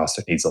that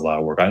roster needs a lot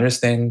of work. I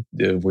understand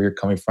where you're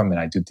coming from, and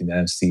I do think the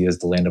NFC is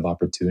the land of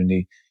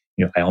opportunity.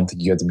 I don't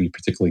think you have to be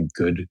particularly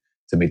good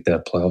to make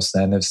that playoffs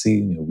in the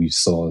NFC. We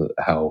saw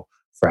how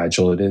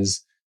fragile it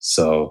is.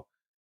 So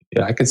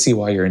I could see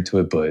why you're into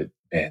it, but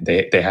man,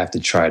 they have to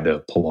try to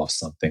pull off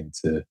something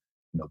to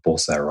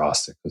bolster that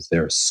roster because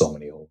there are so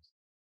many holes.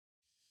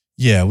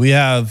 Yeah, we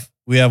have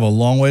a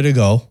long way to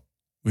go.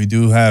 We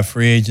do have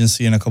free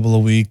agency in a couple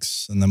of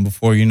weeks, and then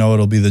before you know it,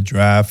 it'll be the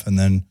draft, and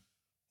then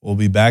we'll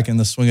be back in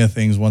the swing of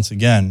things once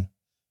again.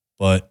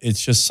 But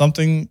it's just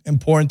something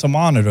important to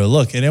monitor.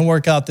 Look, it didn't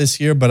work out this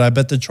year, but I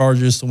bet the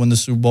Chargers to win the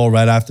Super Bowl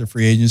right after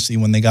free agency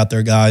when they got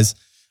their guys.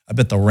 I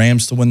bet the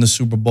Rams to win the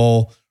Super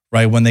Bowl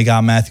right when they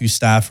got Matthew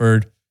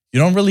Stafford. You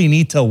don't really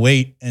need to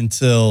wait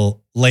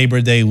until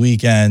Labor Day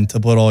weekend to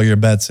put all your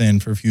bets in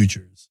for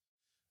futures.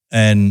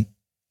 And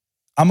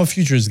I'm a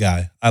futures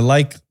guy. I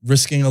like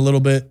risking a little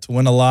bit to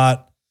win a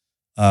lot.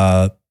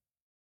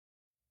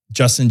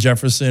 Justin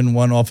Jefferson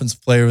won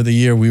Offensive Player of the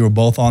Year. We were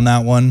both on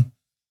that one.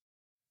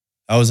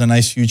 That was a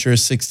nice future,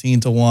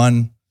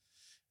 16-1.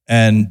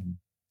 And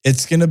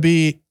it's going to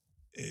be,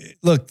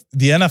 look,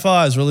 the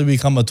NFL has really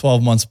become a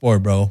 12-month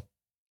sport, bro.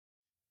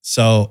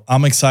 So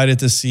I'm excited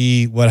to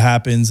see what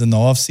happens in the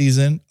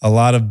offseason. A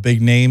lot of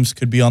big names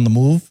could be on the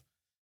move.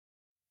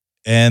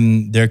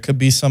 And there could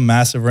be some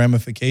massive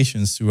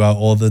ramifications throughout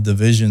all the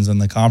divisions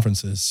and the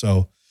conferences.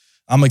 So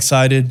I'm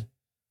excited.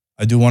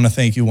 I do want to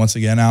thank you once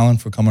again, Alan,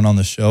 for coming on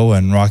the show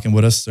and rocking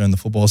with us during the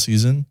football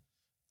season.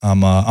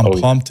 I'm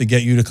pumped to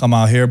get you to come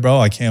out here, bro.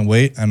 I can't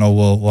wait. I know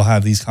we'll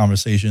have these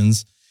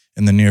conversations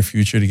in the near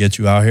future to get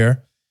you out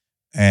here.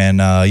 And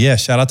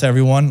shout out to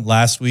everyone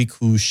last week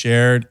who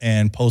shared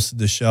and posted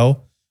the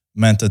show.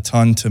 Meant a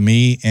ton to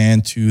me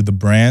and to the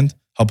brand,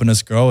 helping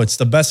us grow. It's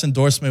the best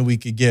endorsement we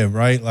could give,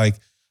 right? Like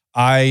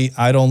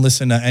I don't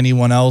listen to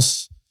anyone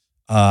else.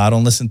 I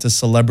don't listen to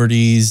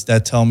celebrities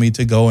that tell me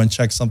to go and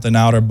check something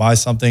out or buy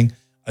something.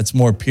 It's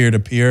more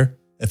peer-to-peer.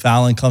 If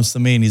Alan comes to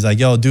me and he's like,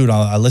 yo, dude,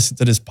 I listened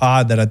to this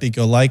pod that I think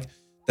you'll like,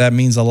 that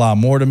means a lot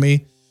more to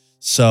me.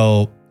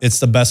 So it's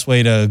the best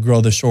way to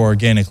grow the show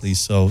organically.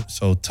 So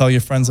tell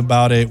your friends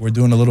about it. We're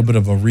doing a little bit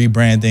of a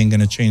rebranding,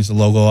 going to change the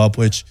logo up,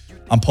 which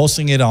I'm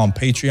posting it on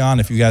Patreon.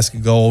 If you guys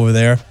could go over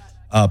there,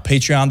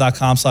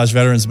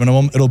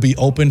 patreon.com/veteransminimum. It'll be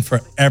open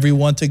for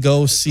everyone to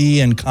go see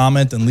and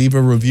comment and leave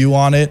a review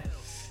on it.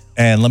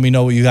 And let me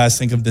know what you guys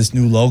think of this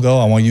new logo.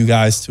 I want you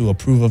guys to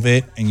approve of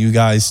it and you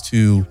guys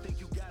to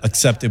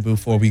accept it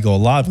before we go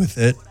live with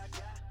it.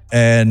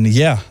 And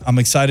yeah, I'm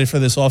excited for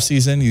this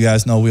offseason. You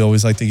guys know we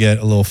always like to get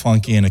a little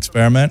funky and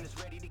experiment.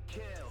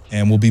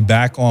 And we'll be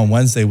back on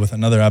Wednesday with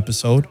another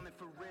episode.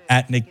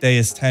 At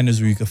NickDayis10 is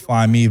where you can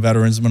find me.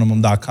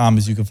 VeteransMinimum.com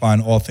is you can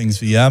find all things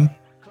VM.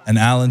 And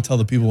Alan, tell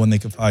the people when they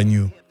can find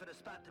you.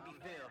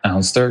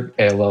 Alan Sturk,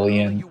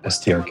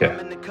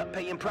 ALLENSTRK.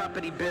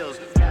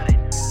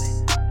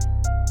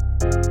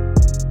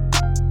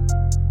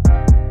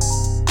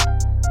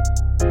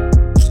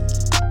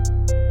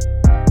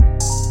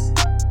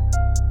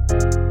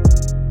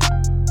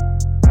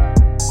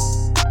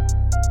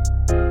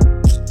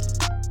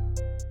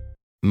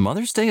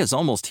 Mother's Day is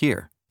almost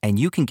here, and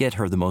you can get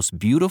her the most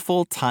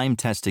beautiful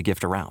time-tested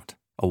gift around,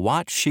 a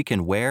watch she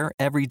can wear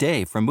every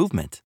day from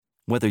Movement.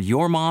 Whether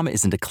your mom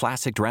is into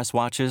classic dress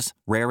watches,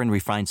 rare and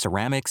refined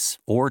ceramics,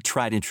 or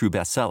tried-and-true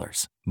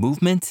bestsellers,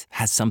 Movement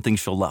has something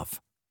she'll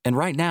love. And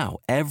right now,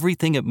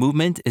 everything at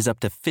Movement is up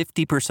to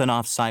 50%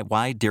 off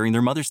site-wide during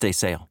their Mother's Day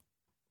sale.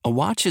 A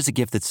watch is a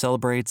gift that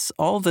celebrates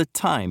all the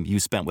time you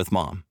spent with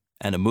mom,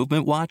 and a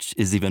Movement watch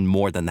is even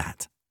more than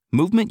that.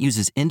 Movement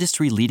uses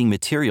industry-leading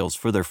materials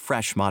for their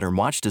fresh modern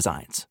watch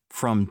designs,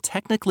 from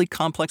technically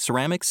complex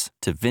ceramics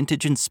to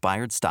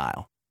vintage-inspired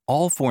style,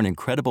 all for an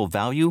incredible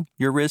value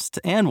your wrist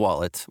and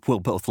wallet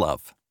will both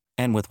love.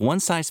 And with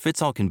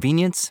one-size-fits-all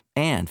convenience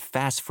and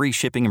fast free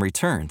shipping and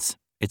returns,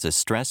 it's a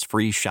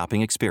stress-free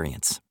shopping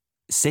experience.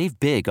 Save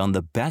big on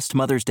the best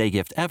Mother's Day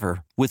gift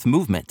ever with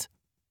Movement.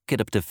 Get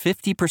up to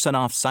 50%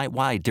 off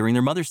site-wide during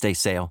their Mother's Day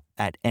sale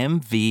at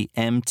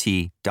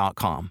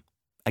MVMT.com.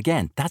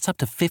 Again, that's up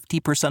to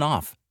 50%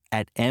 off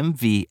at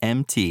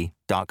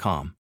MVMT.com.